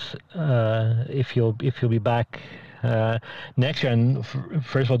who knows if he'll be back next year? And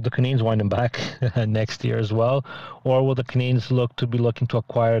first of all, the Canadiens want him back next year as well, or will the Canadiens looking to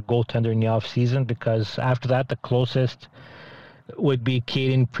acquire a goaltender in the off season? Because after that, the closest would be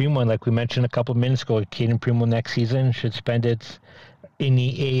Cayden Primo, and like we mentioned a couple of minutes ago, Cayden Primo next season should spend it in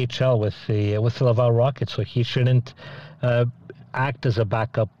the AHL with the Laval Rockets, so he shouldn't act as a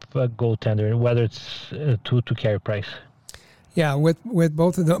backup goaltender, whether it's to Carey Price. Yeah, with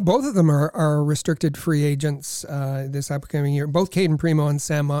both of them are restricted free agents this upcoming year. Both Cayden Primo and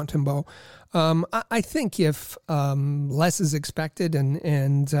Sam Montembeault. I think if less is expected,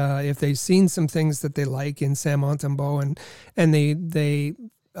 and if they've seen some things that they like in Sam Montembeault, and they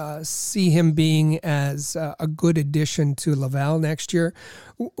see him being as a good addition to Laval next year.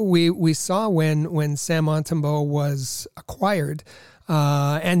 We saw when Sam Montembeault was acquired,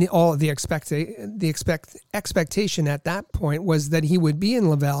 and all the expectation at that point was that he would be in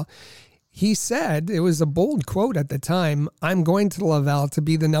Laval. He said, it was a bold quote at the time, "I'm going to Laval to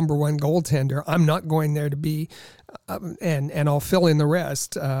be the number one goaltender. I'm not going there to be, and I'll fill in the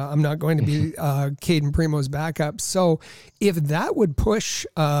rest. I'm not going to be Cayden Primo's backup." So if that would push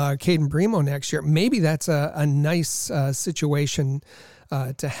Cayden Primo next year, maybe that's a nice situation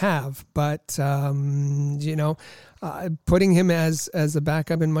to have. But, putting him as a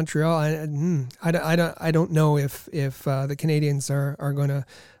backup in Montreal, I don't know if the Canadiens are going to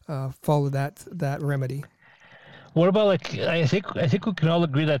follow that remedy. What about I think we can all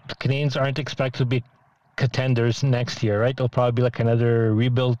agree that the Canadiens aren't expected to be contenders next year, right? It'll probably be another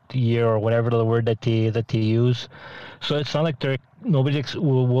rebuild year or whatever the word that they use. So it's not like nobody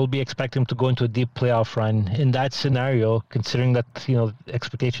will be expecting them to go into a deep playoff run. In that scenario, considering that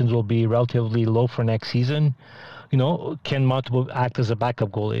expectations will be relatively low for next season, can Montembeault act as a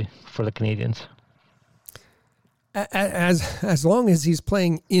backup goalie for the Canadiens? As long as he's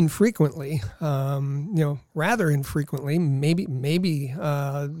playing infrequently, rather infrequently, maybe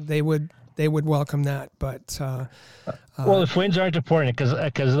they would welcome that. But if wins aren't important,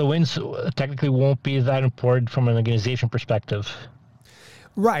 because the wins technically won't be that important from an organization perspective.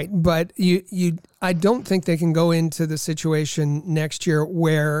 Right, but I don't think they can go into the situation next year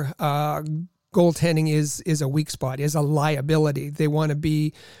where goaltending is a weak spot, is a liability. They want to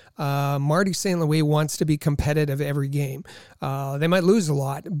be. Marty St. Louis wants to be competitive every game. They might lose a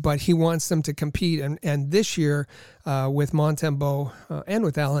lot, but he wants them to compete. And this year, with Montembeault and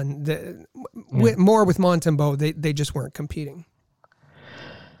with Allen, more with Montembeault, they just weren't competing.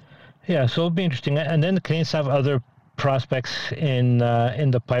 Yeah, so it'll be interesting. And then the Canadiens have other prospects in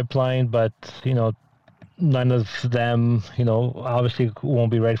the pipeline, but none of them, obviously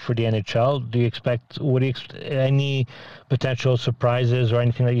won't be ready for the NHL. Do you expect any potential surprises or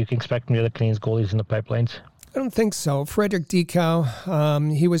anything that you can expect from the other Canadiens goalies in the pipelines? I don't think so. Frederick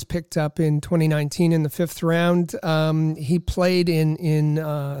Dikow, he was picked up in 2019 in the 5th round. He played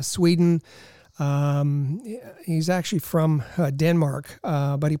in Sweden. He's actually from Denmark,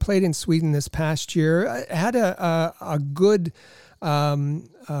 but he played in Sweden this past year. Had a good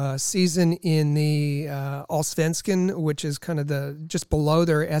season in the Allsvenskan, which is kind of just below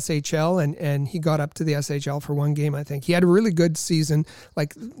their SHL, and he got up to the SHL for one game, I think. He had a really good season,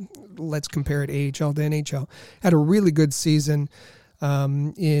 let's compare it AHL to NHL. Had a really good season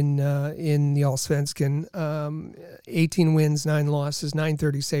in the Allsvenskan. 18 wins, 9 losses,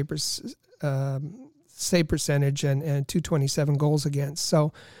 .930 save percentage, and 227 goals against.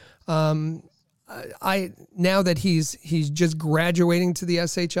 So now that he's just graduating to the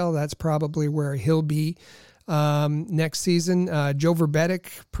SHL, that's probably where he'll be next season. Joe Verbetic,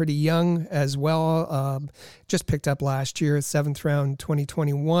 pretty young as well, just picked up last year, 7th round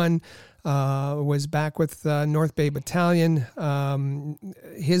 2021, was back with North Bay Battalion.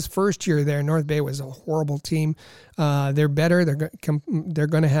 His first year there, North Bay was a horrible team. They're better. They're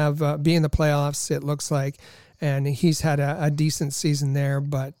going to have be in the playoffs, it looks like, and he's had a decent season there,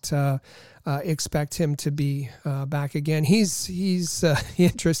 but expect him to be back again. He's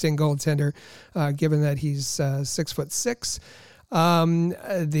interesting goaltender, given that he's 6'6".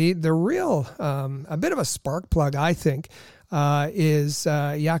 The real a bit of a spark plug, I think, is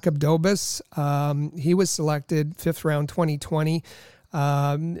Jakub Dobas. He was selected 5th round 2020.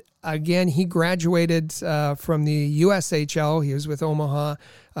 Again, he graduated from the USHL. He was with Omaha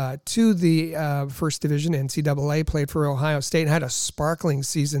to the First Division NCAA, played for Ohio State, and had a sparkling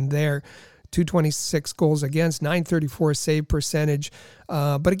season there. .226 goals against, .934 save percentage.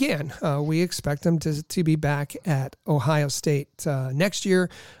 But again, we expect him to be back at Ohio State next year.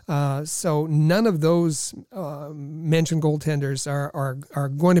 So none of those mentioned goaltenders are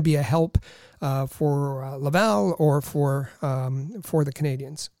going to be a help for Laval or for the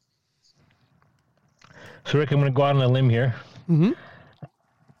Canadiens. So, Rick, I'm going to go out on a limb here. Mm-hmm.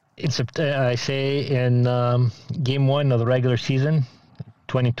 I say in game 1 of the regular season,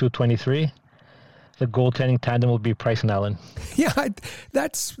 22-23, the goaltending tandem will be Price and Allen. Yeah,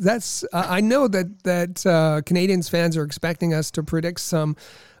 that's. I know that Canadiens fans are expecting us to predict some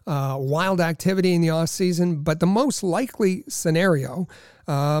wild activity in the off season, but the most likely scenario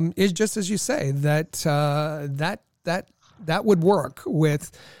is just as you say, that would work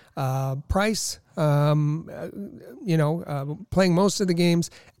with Price. Playing most of the games,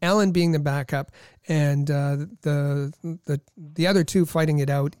 Allen being the backup, and the other two fighting it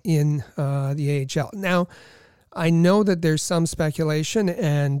out in the AHL. Now, I know that there's some speculation,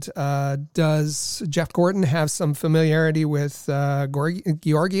 and does Jeff Gorton have some familiarity with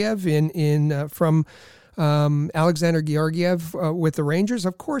Georgiev from Alexander Georgiev with the Rangers?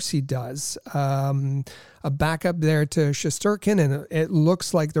 Of course he does. A backup there to Shesterkin, and it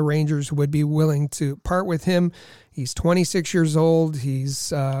looks like the Rangers would be willing to part with him. He's 26 years old. His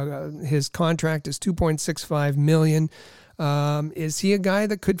contract is $2.65 million. Is he a guy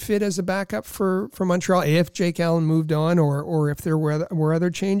that could fit as a backup for Montreal if Jake Allen moved on, or if there were other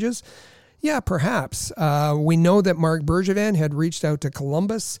changes? Yeah, perhaps. We know that Marc Bergevin had reached out to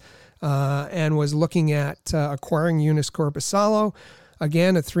Columbus and was looking at acquiring Joonas Korpisalo.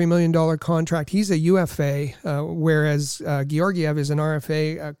 Again, a $3 million contract. He's a UFA, whereas Georgiev is an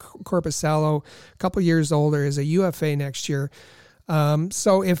RFA. Korpisalo, a couple years older, is a UFA next year.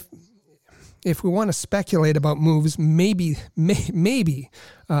 So if we want to speculate about moves, maybe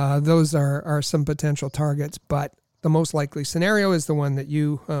those are some potential targets. But the most likely scenario is the one that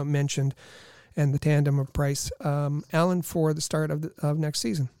you mentioned, and the tandem of Price Allen for the start of next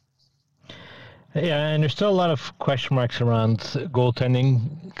season. Yeah, and there's still a lot of question marks around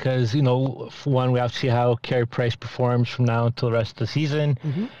goaltending because, for one, we have to see how Carey Price performs from now until the rest of the season.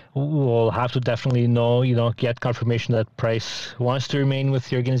 Mm-hmm. We'll have to definitely get confirmation that Price wants to remain with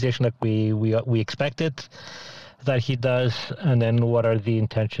the organization like we expected that he does, and then what are the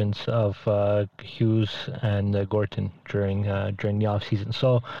intentions of Hughes and Gorton during the off season.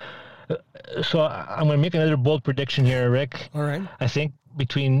 So I'm going to make another bold prediction here, Rick. All right. I think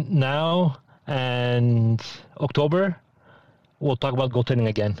between now and October, we'll talk about goaltending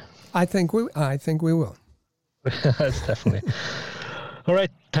again. I think we will. That's definitely. All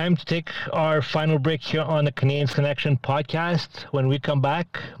right, time to take our final break here on the Canadiens Connection podcast. When we come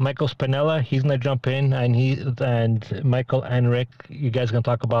back, Michael Spinella, he's going to jump in, and Michael and Rick, you guys are going to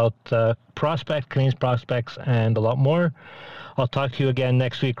talk about Canadiens prospects, and a lot more. I'll talk to you again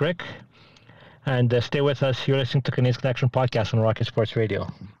next week, Rick. And stay with us. You're listening to Canadiens Connection podcast on Rocket Sports Radio.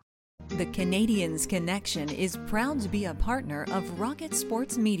 The Canadiens Connection is proud to be a partner of Rocket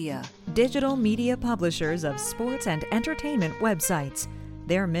Sports Media, digital media publishers of sports and entertainment websites.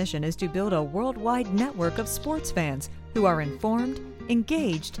 Their mission is to build a worldwide network of sports fans who are informed,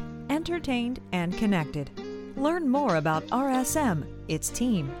 engaged, entertained, and connected. Learn more about RSM, its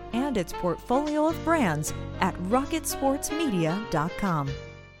team, and its portfolio of brands at rocketsportsmedia.com.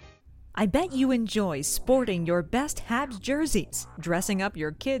 I bet you enjoy sporting your best Habs jerseys, dressing up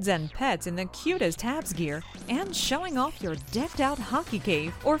your kids and pets in the cutest Habs gear, and showing off your decked-out hockey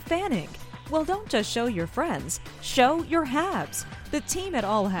cave or fanning. Well, don't just show your friends, show your Habs. The team at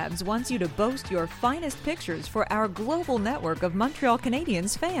All Habs wants you to boast your finest pictures for our global network of Montreal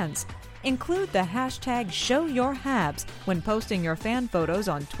Canadiens fans. Include the hashtag #ShowYourHabs when posting your fan photos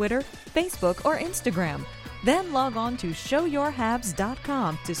on Twitter, Facebook, or Instagram. Then log on to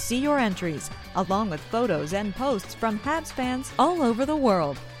showyourhabs.com to see your entries, along with photos and posts from Habs fans all over the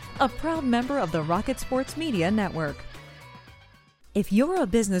world. A proud member of the Rocket Sports Media Network. If you're a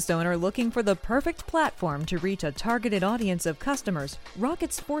business owner looking for the perfect platform to reach a targeted audience of customers,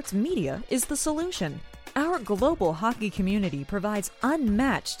 Rocket Sports Media is the solution. Our global hockey community provides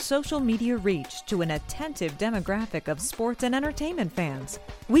unmatched social media reach to an attentive demographic of sports and entertainment fans.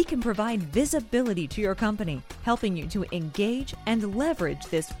 We can provide visibility to your company, helping you to engage and leverage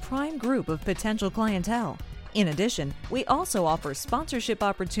this prime group of potential clientele. In addition, we also offer sponsorship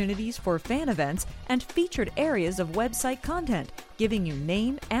opportunities for fan events and featured areas of website content, giving you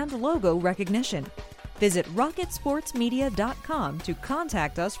name and logo recognition. Visit rocketsportsmedia.com to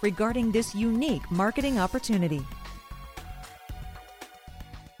contact us regarding this unique marketing opportunity.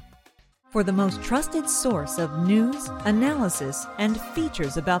 For the most trusted source of news, analysis, and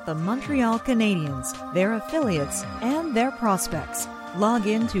features about the Montreal Canadiens, their affiliates, and their prospects, log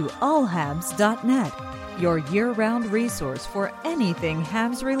in to allhabs.net, your year-round resource for anything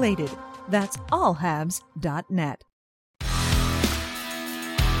Habs related. That's allhabs.net.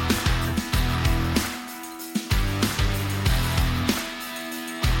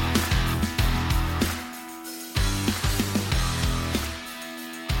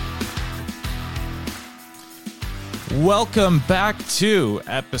 Welcome back to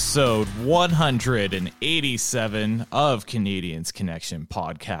episode 187 of Canadiens Connection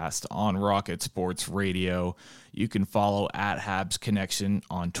podcast on Rocket Sports Radio. You can follow at Habs Connection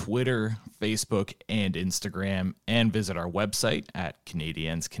on Twitter, Facebook, and Instagram, and visit our website at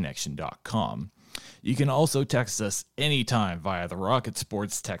canadiensconnection.com. You can also text us anytime via the Rocket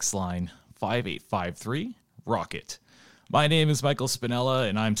Sports text line 5853-ROCKET. My name is Michael Spinella,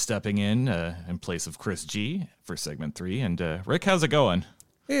 and I'm stepping in place of Chris G for segment 3. And Rick, how's it going?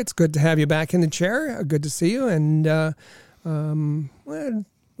 It's good to have you back in the chair. Good to see you. And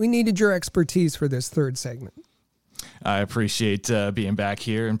we needed your expertise for this third segment. I appreciate being back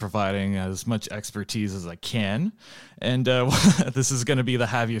here and providing as much expertise as I can. And this is going to be the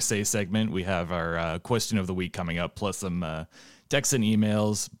Have Your Say segment. We have our question of the week coming up, plus some texts and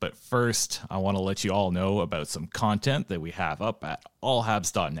emails. But first, I want to let you all know about some content that we have up at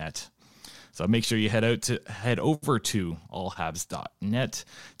allhabs.net. So make sure you head over to allhabs.net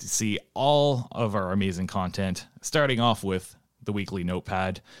to see all of our amazing content, starting off with the weekly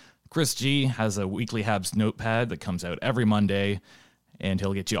notepad. Chris G has a weekly Habs notepad that comes out every Monday, and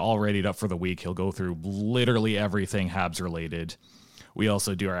he'll get you all readied up for the week. He'll go through literally everything Habs related. We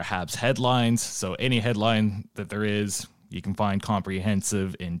also do our Habs headlines, so any headline that there is, you can find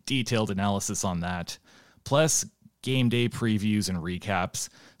comprehensive and detailed analysis on that, plus game day previews and recaps.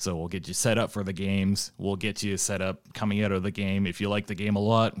 So we'll get you set up for the games. We'll get you set up coming out of the game. If you like the game a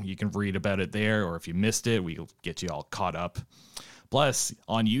lot, you can read about it there, or if you missed it, we'll get you all caught up. Plus,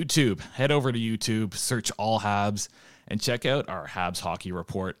 on YouTube, head over to YouTube, search All Habs, and check out our Habs Hockey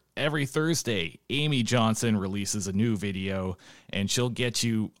Report. Every Thursday, Amy Johnson releases a new video, and she'll get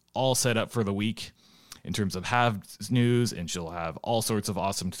you all set up for the week in terms of Habs news, and she'll have all sorts of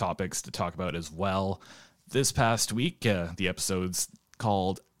awesome topics to talk about as well. This past week, the episode's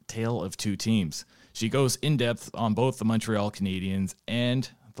called Tale of Two Teams. She goes in-depth on both the Montreal Canadiens and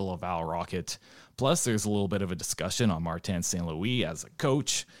the Laval Rocket. Plus, there's a little bit of a discussion on Martin St. Louis as a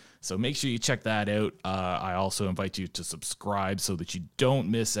coach. So make sure you check that out. I also invite you to subscribe so that you don't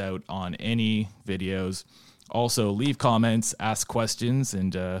miss out on any videos. Also, leave comments, ask questions,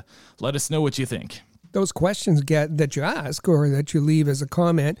 and let us know what you think. Those questions that you ask or that you leave as a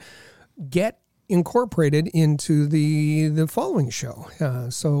comment get incorporated into the following show.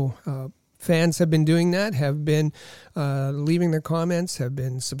 Fans have been doing that, have been leaving their comments, have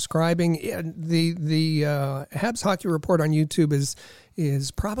been subscribing. The Habs Hockey Report on YouTube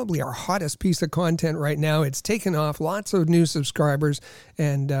is probably our hottest piece of content right now. It's taken off, lots of new subscribers,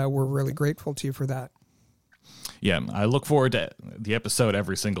 and we're really grateful to you for that. Yeah, I look forward to the episode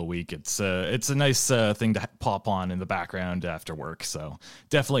every single week. It's a nice thing to pop on in the background after work, so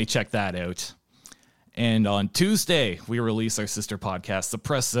definitely check that out. And on Tuesday, we release our sister podcast, The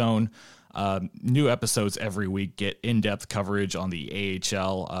Press Zone. New episodes every week get in-depth coverage on the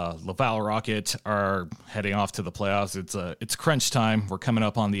AHL. Laval Rocket are heading off to the playoffs. It's crunch time. We're coming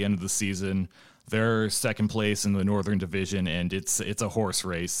up on the end of the season. They're second place in the Northern Division, and it's a horse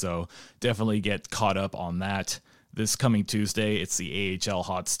race. So definitely get caught up on that. This coming Tuesday, it's the AHL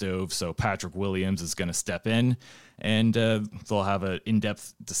hot stove. So Patrick Williams is going to step in, and they'll have an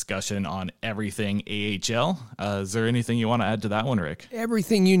in-depth discussion on everything AHL. Is there anything you want to add to that one, Rick?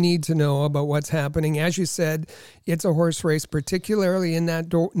 Everything you need to know about what's happening. As you said, it's a horse race, particularly in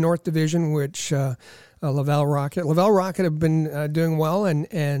that North Division, which Laval Rocket have been doing well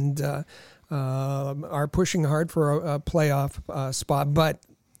and are pushing hard for a playoff spot. But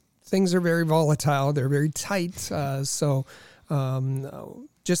things are very volatile. They're very tight. So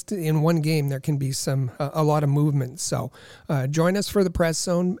just in one game, there can be a lot of movement. So join us for the Press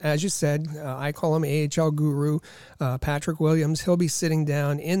Zone. As you said, I call him AHL Guru, Patrick Williams. He'll be sitting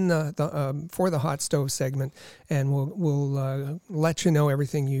down in for the hot stove segment, and we'll let you know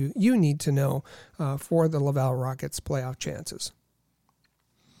everything you need to know for the Laval Rockets playoff chances.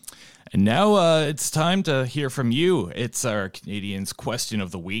 And now it's time to hear from you. It's our Canadiens question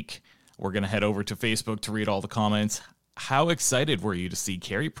of the week. We're going to head over to Facebook to read all the comments. How excited were you to see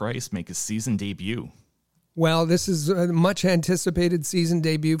Carey Price make his season debut? Well, this is a much anticipated season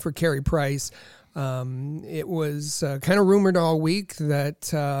debut for Carey Price. It was kind of rumored all week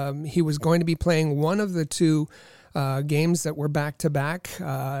that he was going to be playing one of the two games that were back-to-back.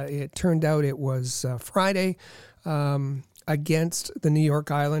 It turned out it was Friday against the New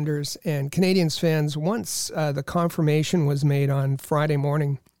York Islanders. And Canadiens fans, once the confirmation was made on Friday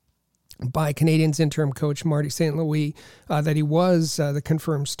morning by Canadiens interim coach Marty St. Louis that he was the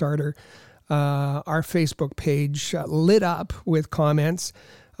confirmed starter, our Facebook page lit up with comments.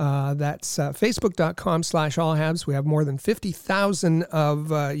 That's facebook.com/allhabs. We have more than 50,000 of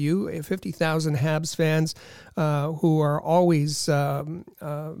 50,000 Habs fans who are always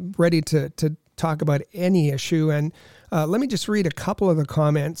ready to talk about any issue. And let me just read a couple of the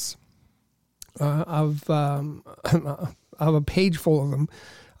comments of a page full of them.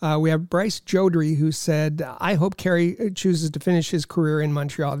 We have Bryce Jodry, who said, I hope Carey chooses to finish his career in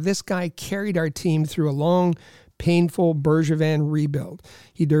Montreal. This guy carried our team through a long, painful Bergevin rebuild.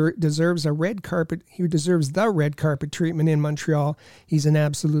 He deserves a red carpet. He deserves the red carpet treatment in Montreal. He's an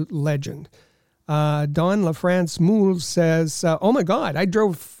absolute legend. Don LaFrance Moule says, oh my God, I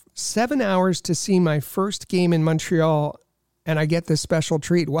drove 7 hours to see my first game in Montreal, and I get this special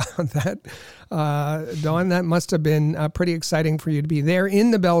treat. Wow, Don, that must have been pretty exciting for you to be there in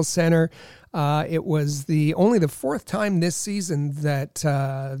the Bell Center. It was only the fourth time this season that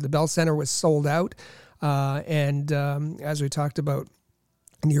the Bell Center was sold out. And as we talked about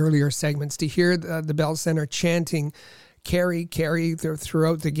in the earlier segments, to hear the Bell Center chanting Carey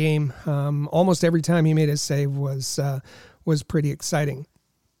throughout the game, almost every time he made a save was pretty exciting.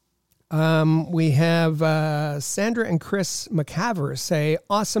 We have Sandra and Chris McCaver say,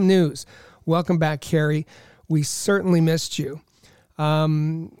 awesome news. Welcome back, Carey. We certainly missed you.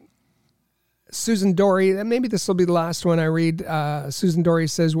 Susan Dory, maybe this will be the last one I read. Susan Dory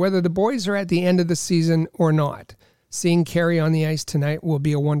says, whether the boys are at the end of the season or not, seeing Carey on the ice tonight will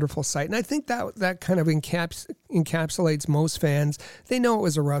be a wonderful sight. And I think that kind of encapsulates most fans. They know it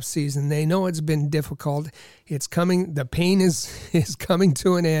was a rough season. They know it's been difficult. It's coming. The pain is coming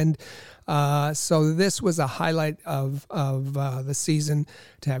to an end. So this was a highlight of the season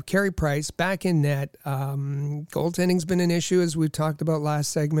to have Carey Price back in net. Goaltending's been an issue, as we've talked about last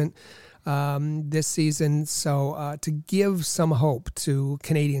segment. This season, so to give some hope to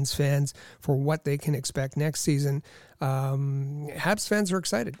Canadiens fans for what they can expect next season, Habs fans are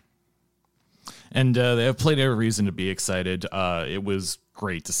excited. And they have plenty of reason to be excited. It was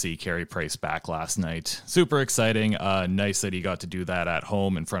great to see Carey Price back last night. Super exciting. Nice that he got to do that at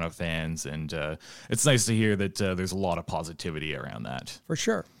home in front of fans. And it's nice to hear that there's a lot of positivity around that. For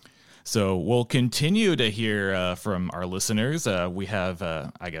sure. So we'll continue to hear from our listeners. We have,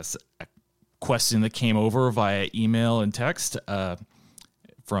 a question that came over via email and text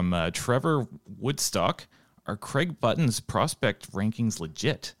from Trevor Woodstock. Are Craig Button's prospect rankings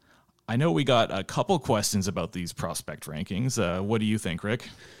legit? I know we got a couple questions about these prospect rankings. What do you think, Rick?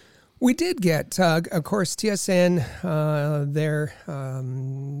 We did get, of course, TSN, their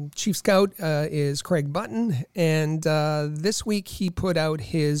chief scout is Craig Button, and this week he put out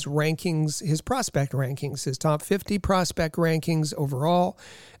his rankings, his prospect rankings, his top 50 prospect rankings overall,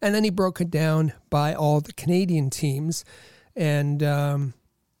 and then he broke it down by all the Canadian teams, and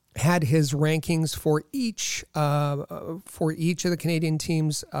had his rankings for each of the Canadian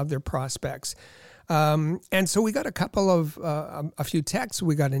teams of their prospects. And so we got a few texts.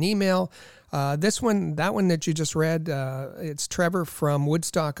 We got an email. That one that you just read, it's Trevor from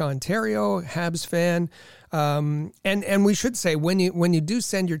Woodstock, Ontario, Habs fan. And we should say, when you do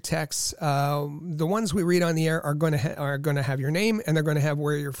send your texts, the ones we read on the air are going to have your name, and they're going to have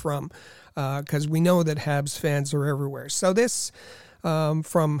where you're from, because we know that Habs fans are everywhere. So this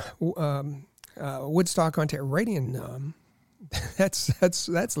from Woodstock, Ontario, right in.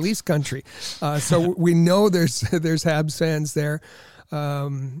 That's Leafs country, so we know there's Habs fans there.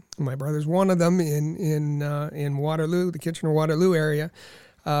 My brother's one of them in Waterloo, the Kitchener-Waterloo area.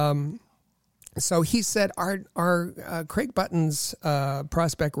 So he said, "Are Craig Button's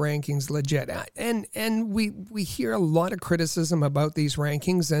prospect rankings legit?" And we hear a lot of criticism about these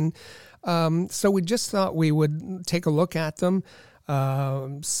rankings, and so we just thought we would take a look at them,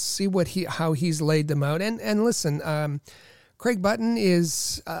 see how he's laid them out, and listen. Craig Button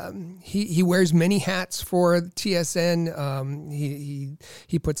is he wears many hats for TSN.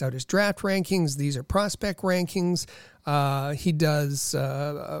 He puts out his draft rankings. These are prospect rankings. He does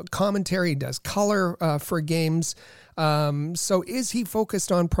commentary. He does color for games. So is he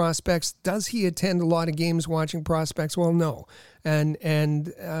focused on prospects? Does he attend a lot of games watching prospects? Well, no,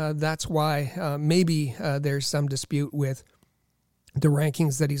 and that's why maybe there's some dispute with the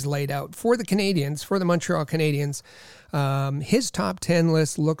rankings that he's laid out for the Canadiens, for the Montreal Canadiens. His top 10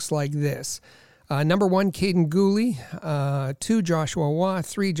 list looks like this. Number 1, Caden Gooley. 2, Joshua Waugh.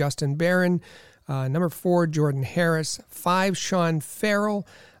 3, Justin Barron. Number 4, Jordan Harris. 5, Sean Farrell.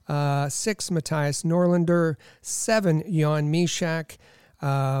 6, Matthias Norlinder. 7, Jan Mysak.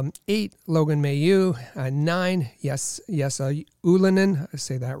 8, Logan Mailloux. 9, Jesse Ylönen. I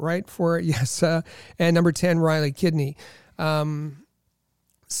say that right for Jesse. And number 10, Riley Kidney.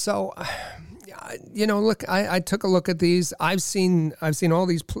 So, look, I took a look at these. I've seen all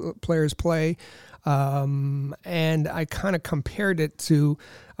these players play, and I kind of compared it to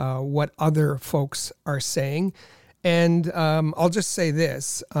what other folks are saying. And I'll just say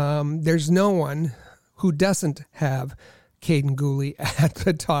this. There's no one who doesn't have Caden Gooley at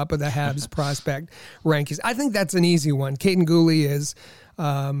the top of the Habs prospect rankings. I think that's an easy one. Caden Gooley is...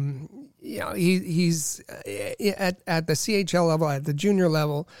 he's at the CHL level, at the junior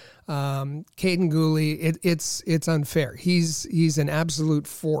level. Caden Gooley, it's unfair. He's an absolute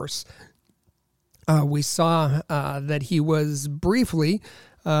force. We saw that he was briefly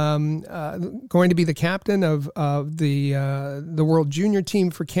going to be the captain of the World Junior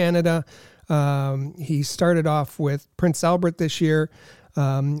team for Canada. He started off with Prince Albert this year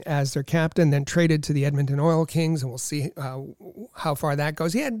as their captain, then traded to the Edmonton Oil Kings, and we'll see how far that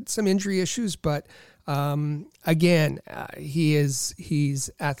goes. He had some injury issues, but again, he's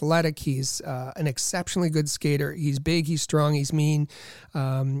athletic. He's an exceptionally good skater. He's big, he's strong, he's mean,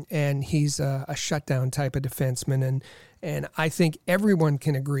 and he's a shutdown type of defenseman. And I think everyone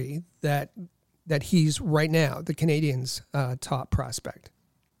can agree that he's right now the Canadiens' top prospect.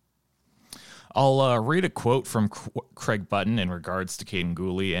 I'll read a quote from Craig Button in regards to Caden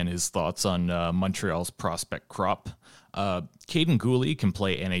Gooley and his thoughts on Montreal's prospect crop. Caden Gooley can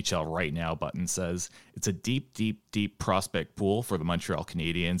play NHL right now, Button says. It's a deep, deep, deep prospect pool for the Montreal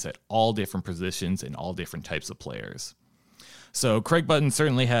Canadiens at all different positions and all different types of players. So Craig Button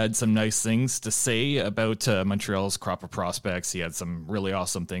certainly had some nice things to say about Montreal's crop of prospects. He had some really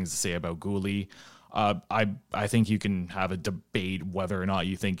awesome things to say about Gooley. I think you can have a debate whether or not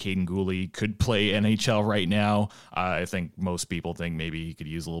you think Caden Gooley could play NHL right now. I think most people think maybe he could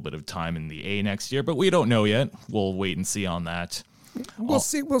use a little bit of time in the A next year, but we don't know yet. We'll wait and see on that. We'll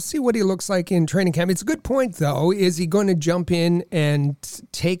see what he looks like in training camp. It's a good point, though. Is he going to jump in and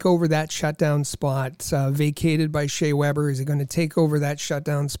take over that shutdown spot vacated by Shea Weber? Is he going to take over that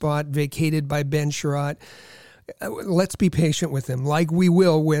shutdown spot vacated by Ben Sherratt? Let's be patient with him, like we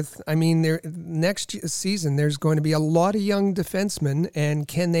will with, next season, there's going to be a lot of young defensemen, and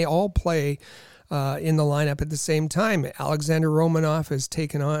can they all play in the lineup at the same time? Alexander Romanov has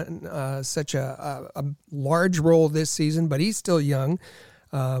taken on such a large role this season, but he's still young.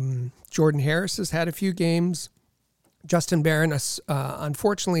 Jordan Harris has had a few games. Justin Barron,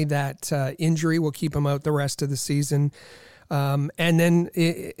 unfortunately, that injury will keep him out the rest of the season. And then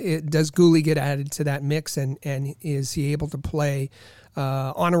does Gooley get added to that mix, and is he able to play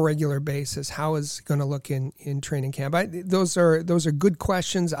on a regular basis? How is he going to look in training camp? Those are good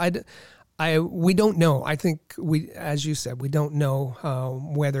questions. We don't know. I think as you said, we don't know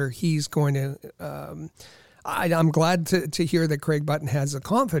whether he's going to. I'm glad to hear that Craig Button has the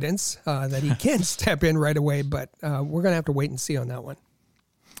confidence that he can step in right away, but we're going to have to wait and see on that one.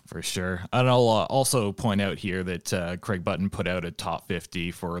 For sure. And I'll also point out here that Craig Button put out a top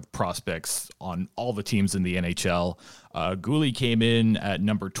 50 for prospects on all the teams in the NHL. Gooley came in at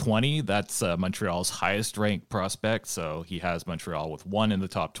number 20. That's Montreal's highest ranked prospect. So he has Montreal with 1 in the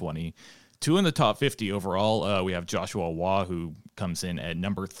top 20. 2 in the top 50 overall. We have Joshua Waugh, who comes in at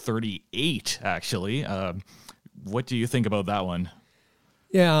number 38, actually. What do you think about that one?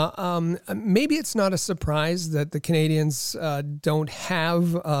 Yeah, maybe it's not a surprise that the Canadiens don't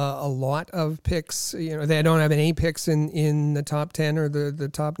have a lot of picks. They don't have any picks in the top 10 or the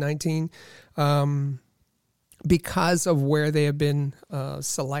top 19 because of where they have been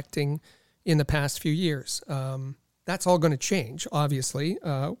selecting in the past few years. That's all going to change, obviously,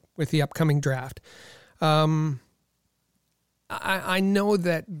 with the upcoming draft. I know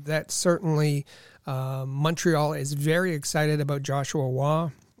that certainly Montreal is very excited about Joshua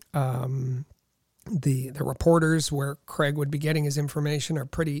Waugh. The reporters where Craig would be getting his information are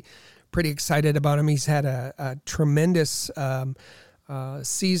pretty excited about him. He's had a tremendous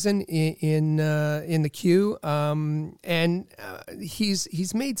season in the queue, and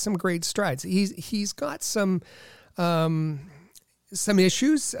he's made some great strides. He's got some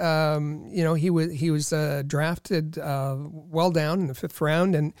issues. He was drafted well down in the 5th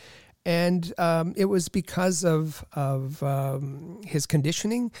round, And it was because of his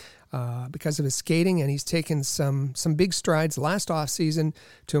conditioning, because of his skating, and he's taken some big strides last offseason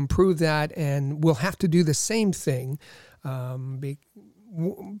to improve that, and will have to do the same thing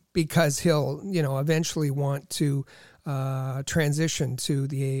because he'll eventually want to transition to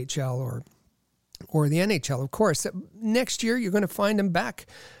the AHL or the NHL. Of course, next year you're going to find him back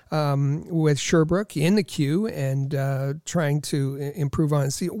with Sherbrooke in the queue and trying to improve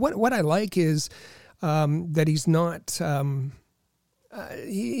on. See, what I like is that he's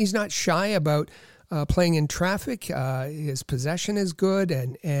not shy about playing in traffic. His possession is good,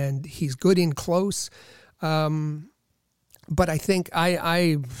 and he's good in close. But I think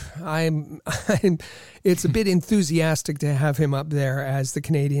I'm it's a bit enthusiastic to have him up there as the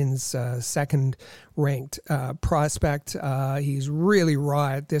Canadiens' second-ranked prospect. He's really raw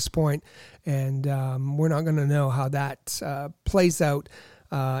at this point, and we're not going to know how that plays out.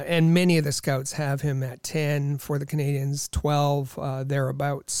 And many of the scouts have him at 10 for the Canadiens, 12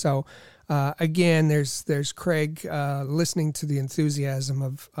 thereabouts. So again, there's Craig listening to the enthusiasm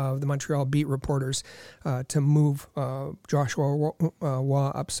of the Montreal beat reporters to move Joshua Roy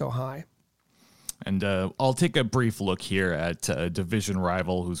up so high. And I'll take a brief look here at a division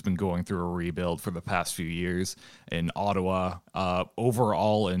rival who's been going through a rebuild for the past few years in Ottawa.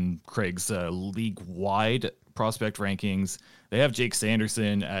 Overall, in Craig's league-wide prospect rankings, they have Jake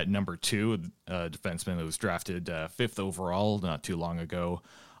Sanderson at number 2, a defenseman that was drafted 5th overall not too long ago.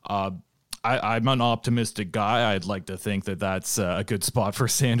 I'm an optimistic guy. I'd like to think that that's a good spot for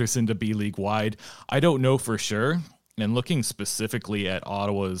Sanderson to be league-wide. I don't know for sure. And looking specifically at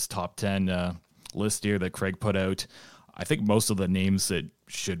Ottawa's top 10 list here that Craig put out, I think most of the names that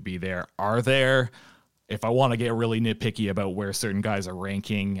should be there are there. If I want to get really nitpicky about where certain guys are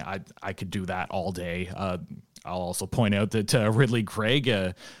ranking, I could do that all day. I'll also point out that Ridley Craig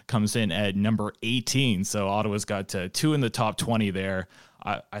comes in at number 18. So Ottawa's got 2 in the top 20 there.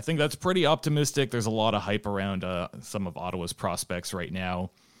 I think that's pretty optimistic. There's a lot of hype around some of Ottawa's prospects right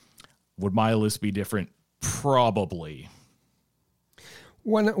now. Would my list be different? Probably.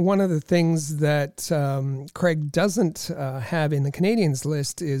 One of the things that Craig doesn't have in the Canadiens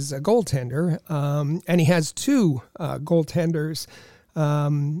list is a goaltender, and he has 2 goaltenders.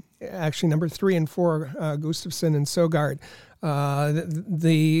 Actually, number 3 and 4, Gustafson and Sogard.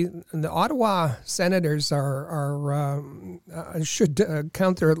 The Ottawa Senators should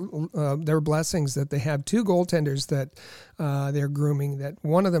count their blessings that they have 2 goaltenders that they're grooming. That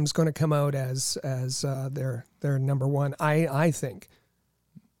one of them is going to come out as their number 1. I think.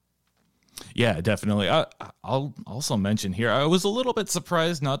 Yeah, definitely. I'll also mention here, I was a little bit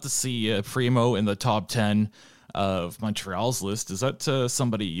surprised not to see Primo in the top 10 of Montreal's list. Is that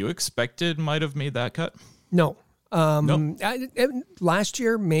somebody you expected might have made that cut? No. Nope. Last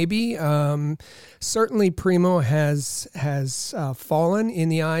year, maybe. Certainly, Primo has fallen in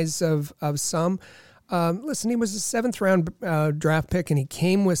the eyes of some. Listen, he was a 7th-round draft pick, and he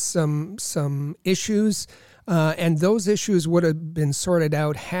came with some issues. And those issues would have been sorted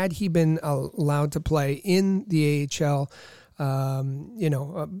out had he been allowed to play in the AHL,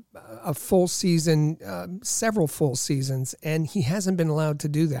 a full season, several full seasons. And he hasn't been allowed to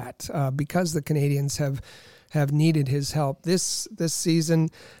do that because the Canadiens have needed his help this season.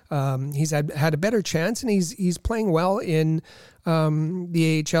 He's had a better chance, and he's playing well in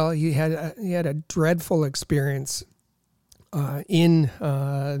the AHL. He had a dreadful experience in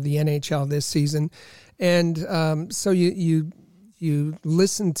the NHL this season. And so you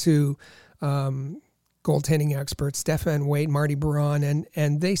listen to goaltending experts, Stefan Waite, Marty Baron,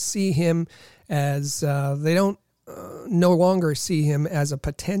 and they see him as they don't no longer see him as a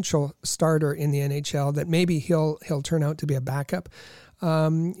potential starter in the NHL. That maybe he'll turn out to be a backup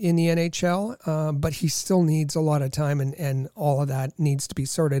in the NHL, but he still needs a lot of time, and all of that needs to be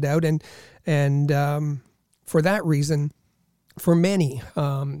sorted out. And for that reason, for many,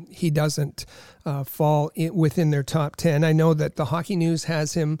 he doesn't fall within their top 10. I know that the Hockey News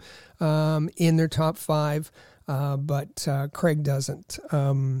has him in their top 5, but Craig doesn't.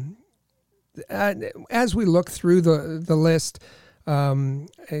 As we look through the list,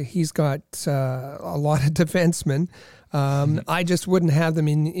 he's got a lot of defensemen. I just wouldn't have them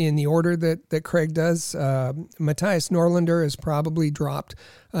in the order that Craig does. Matthias Norlinder has probably dropped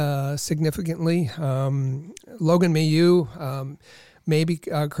significantly. Logan Mailloux, maybe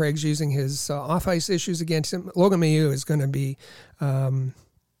Craig's using his off-ice issues against him. Logan Mailloux is going to be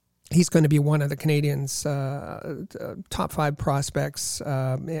he's going to be one of the Canadiens' top 5 prospects,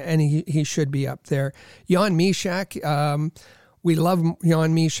 and he should be up there. Jan Mysak, We love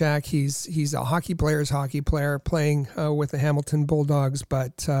Jan Mysak. He's a hockey player playing with the Hamilton Bulldogs,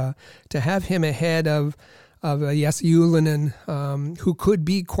 but to have him ahead of Jesse Ylönen, who could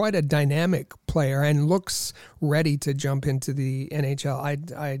be quite a dynamic player and looks ready to jump into the NHL,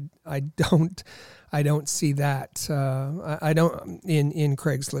 I don't see that. I don't in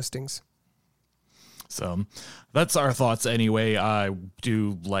Craig's listings. So that's our thoughts anyway. I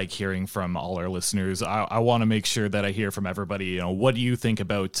do like hearing from all our listeners. I want to make sure that I hear from everybody. What do you think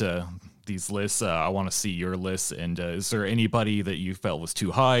about these lists? I want to see your lists. And is there anybody that you felt was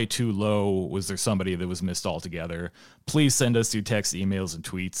too high, too low? Was there somebody that was missed altogether? Please send us your text, emails, and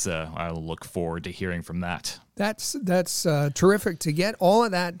tweets. I'll look forward to hearing from that. That's terrific to get all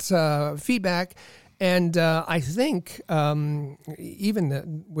of that feedback. And I think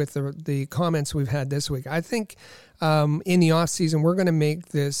even with the comments we've had this week, I think in the off season we're going to make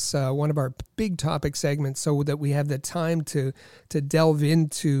this one of our big topic segments so that we have the time to delve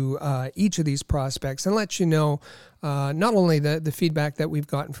into each of these prospects and let you know not only the feedback that we've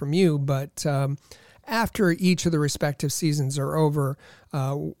gotten from you, but after each of the respective seasons are over,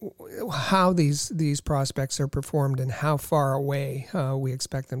 how these prospects are performed and how far away we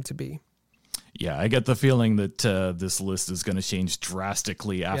expect them to be. Yeah, I get the feeling that this list is going to change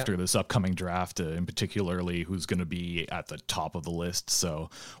drastically after this upcoming draft, and particularly who's going to be at the top of the list. So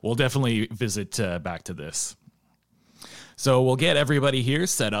we'll definitely visit back to this. So we'll get everybody here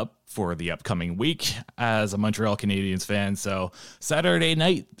set up for the upcoming week as a Montreal Canadiens fan. So Saturday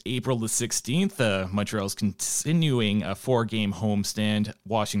night, April the 16th, Montreal's continuing a 4-game homestand.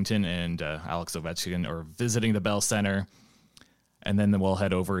 Washington and Alex Ovechkin are visiting the Bell Center. And then we'll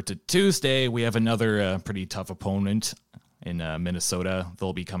head over to Tuesday. We have another pretty tough opponent in Minnesota.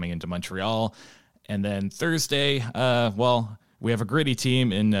 They'll be coming into Montreal. And then Thursday, we have a gritty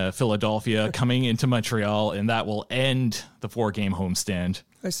team in Philadelphia coming into Montreal, and that will end the 4-game homestand.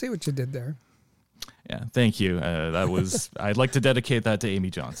 I see what you did there. Yeah, thank you. I'd like to dedicate that to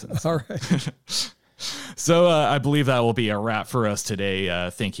Amy Johnson. All right. So I believe that will be a wrap for us today.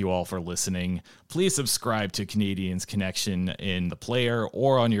 Thank you all for listening. Please subscribe to Canadiens Connection in the player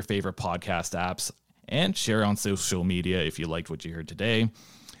or on your favorite podcast apps, and share on social media if you liked what you heard today.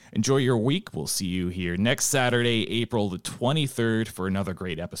 Enjoy your week. We'll see you here next Saturday, April the 23rd, for another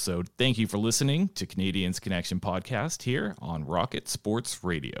great episode. Thank you for listening to Canadiens Connection podcast here on Rocket Sports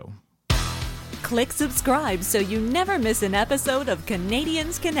Radio. Click subscribe so you never miss an episode of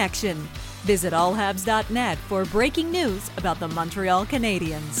Canadiens Connection. Visit allhabs.net for breaking news about the Montreal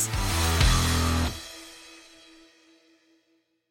Canadiens.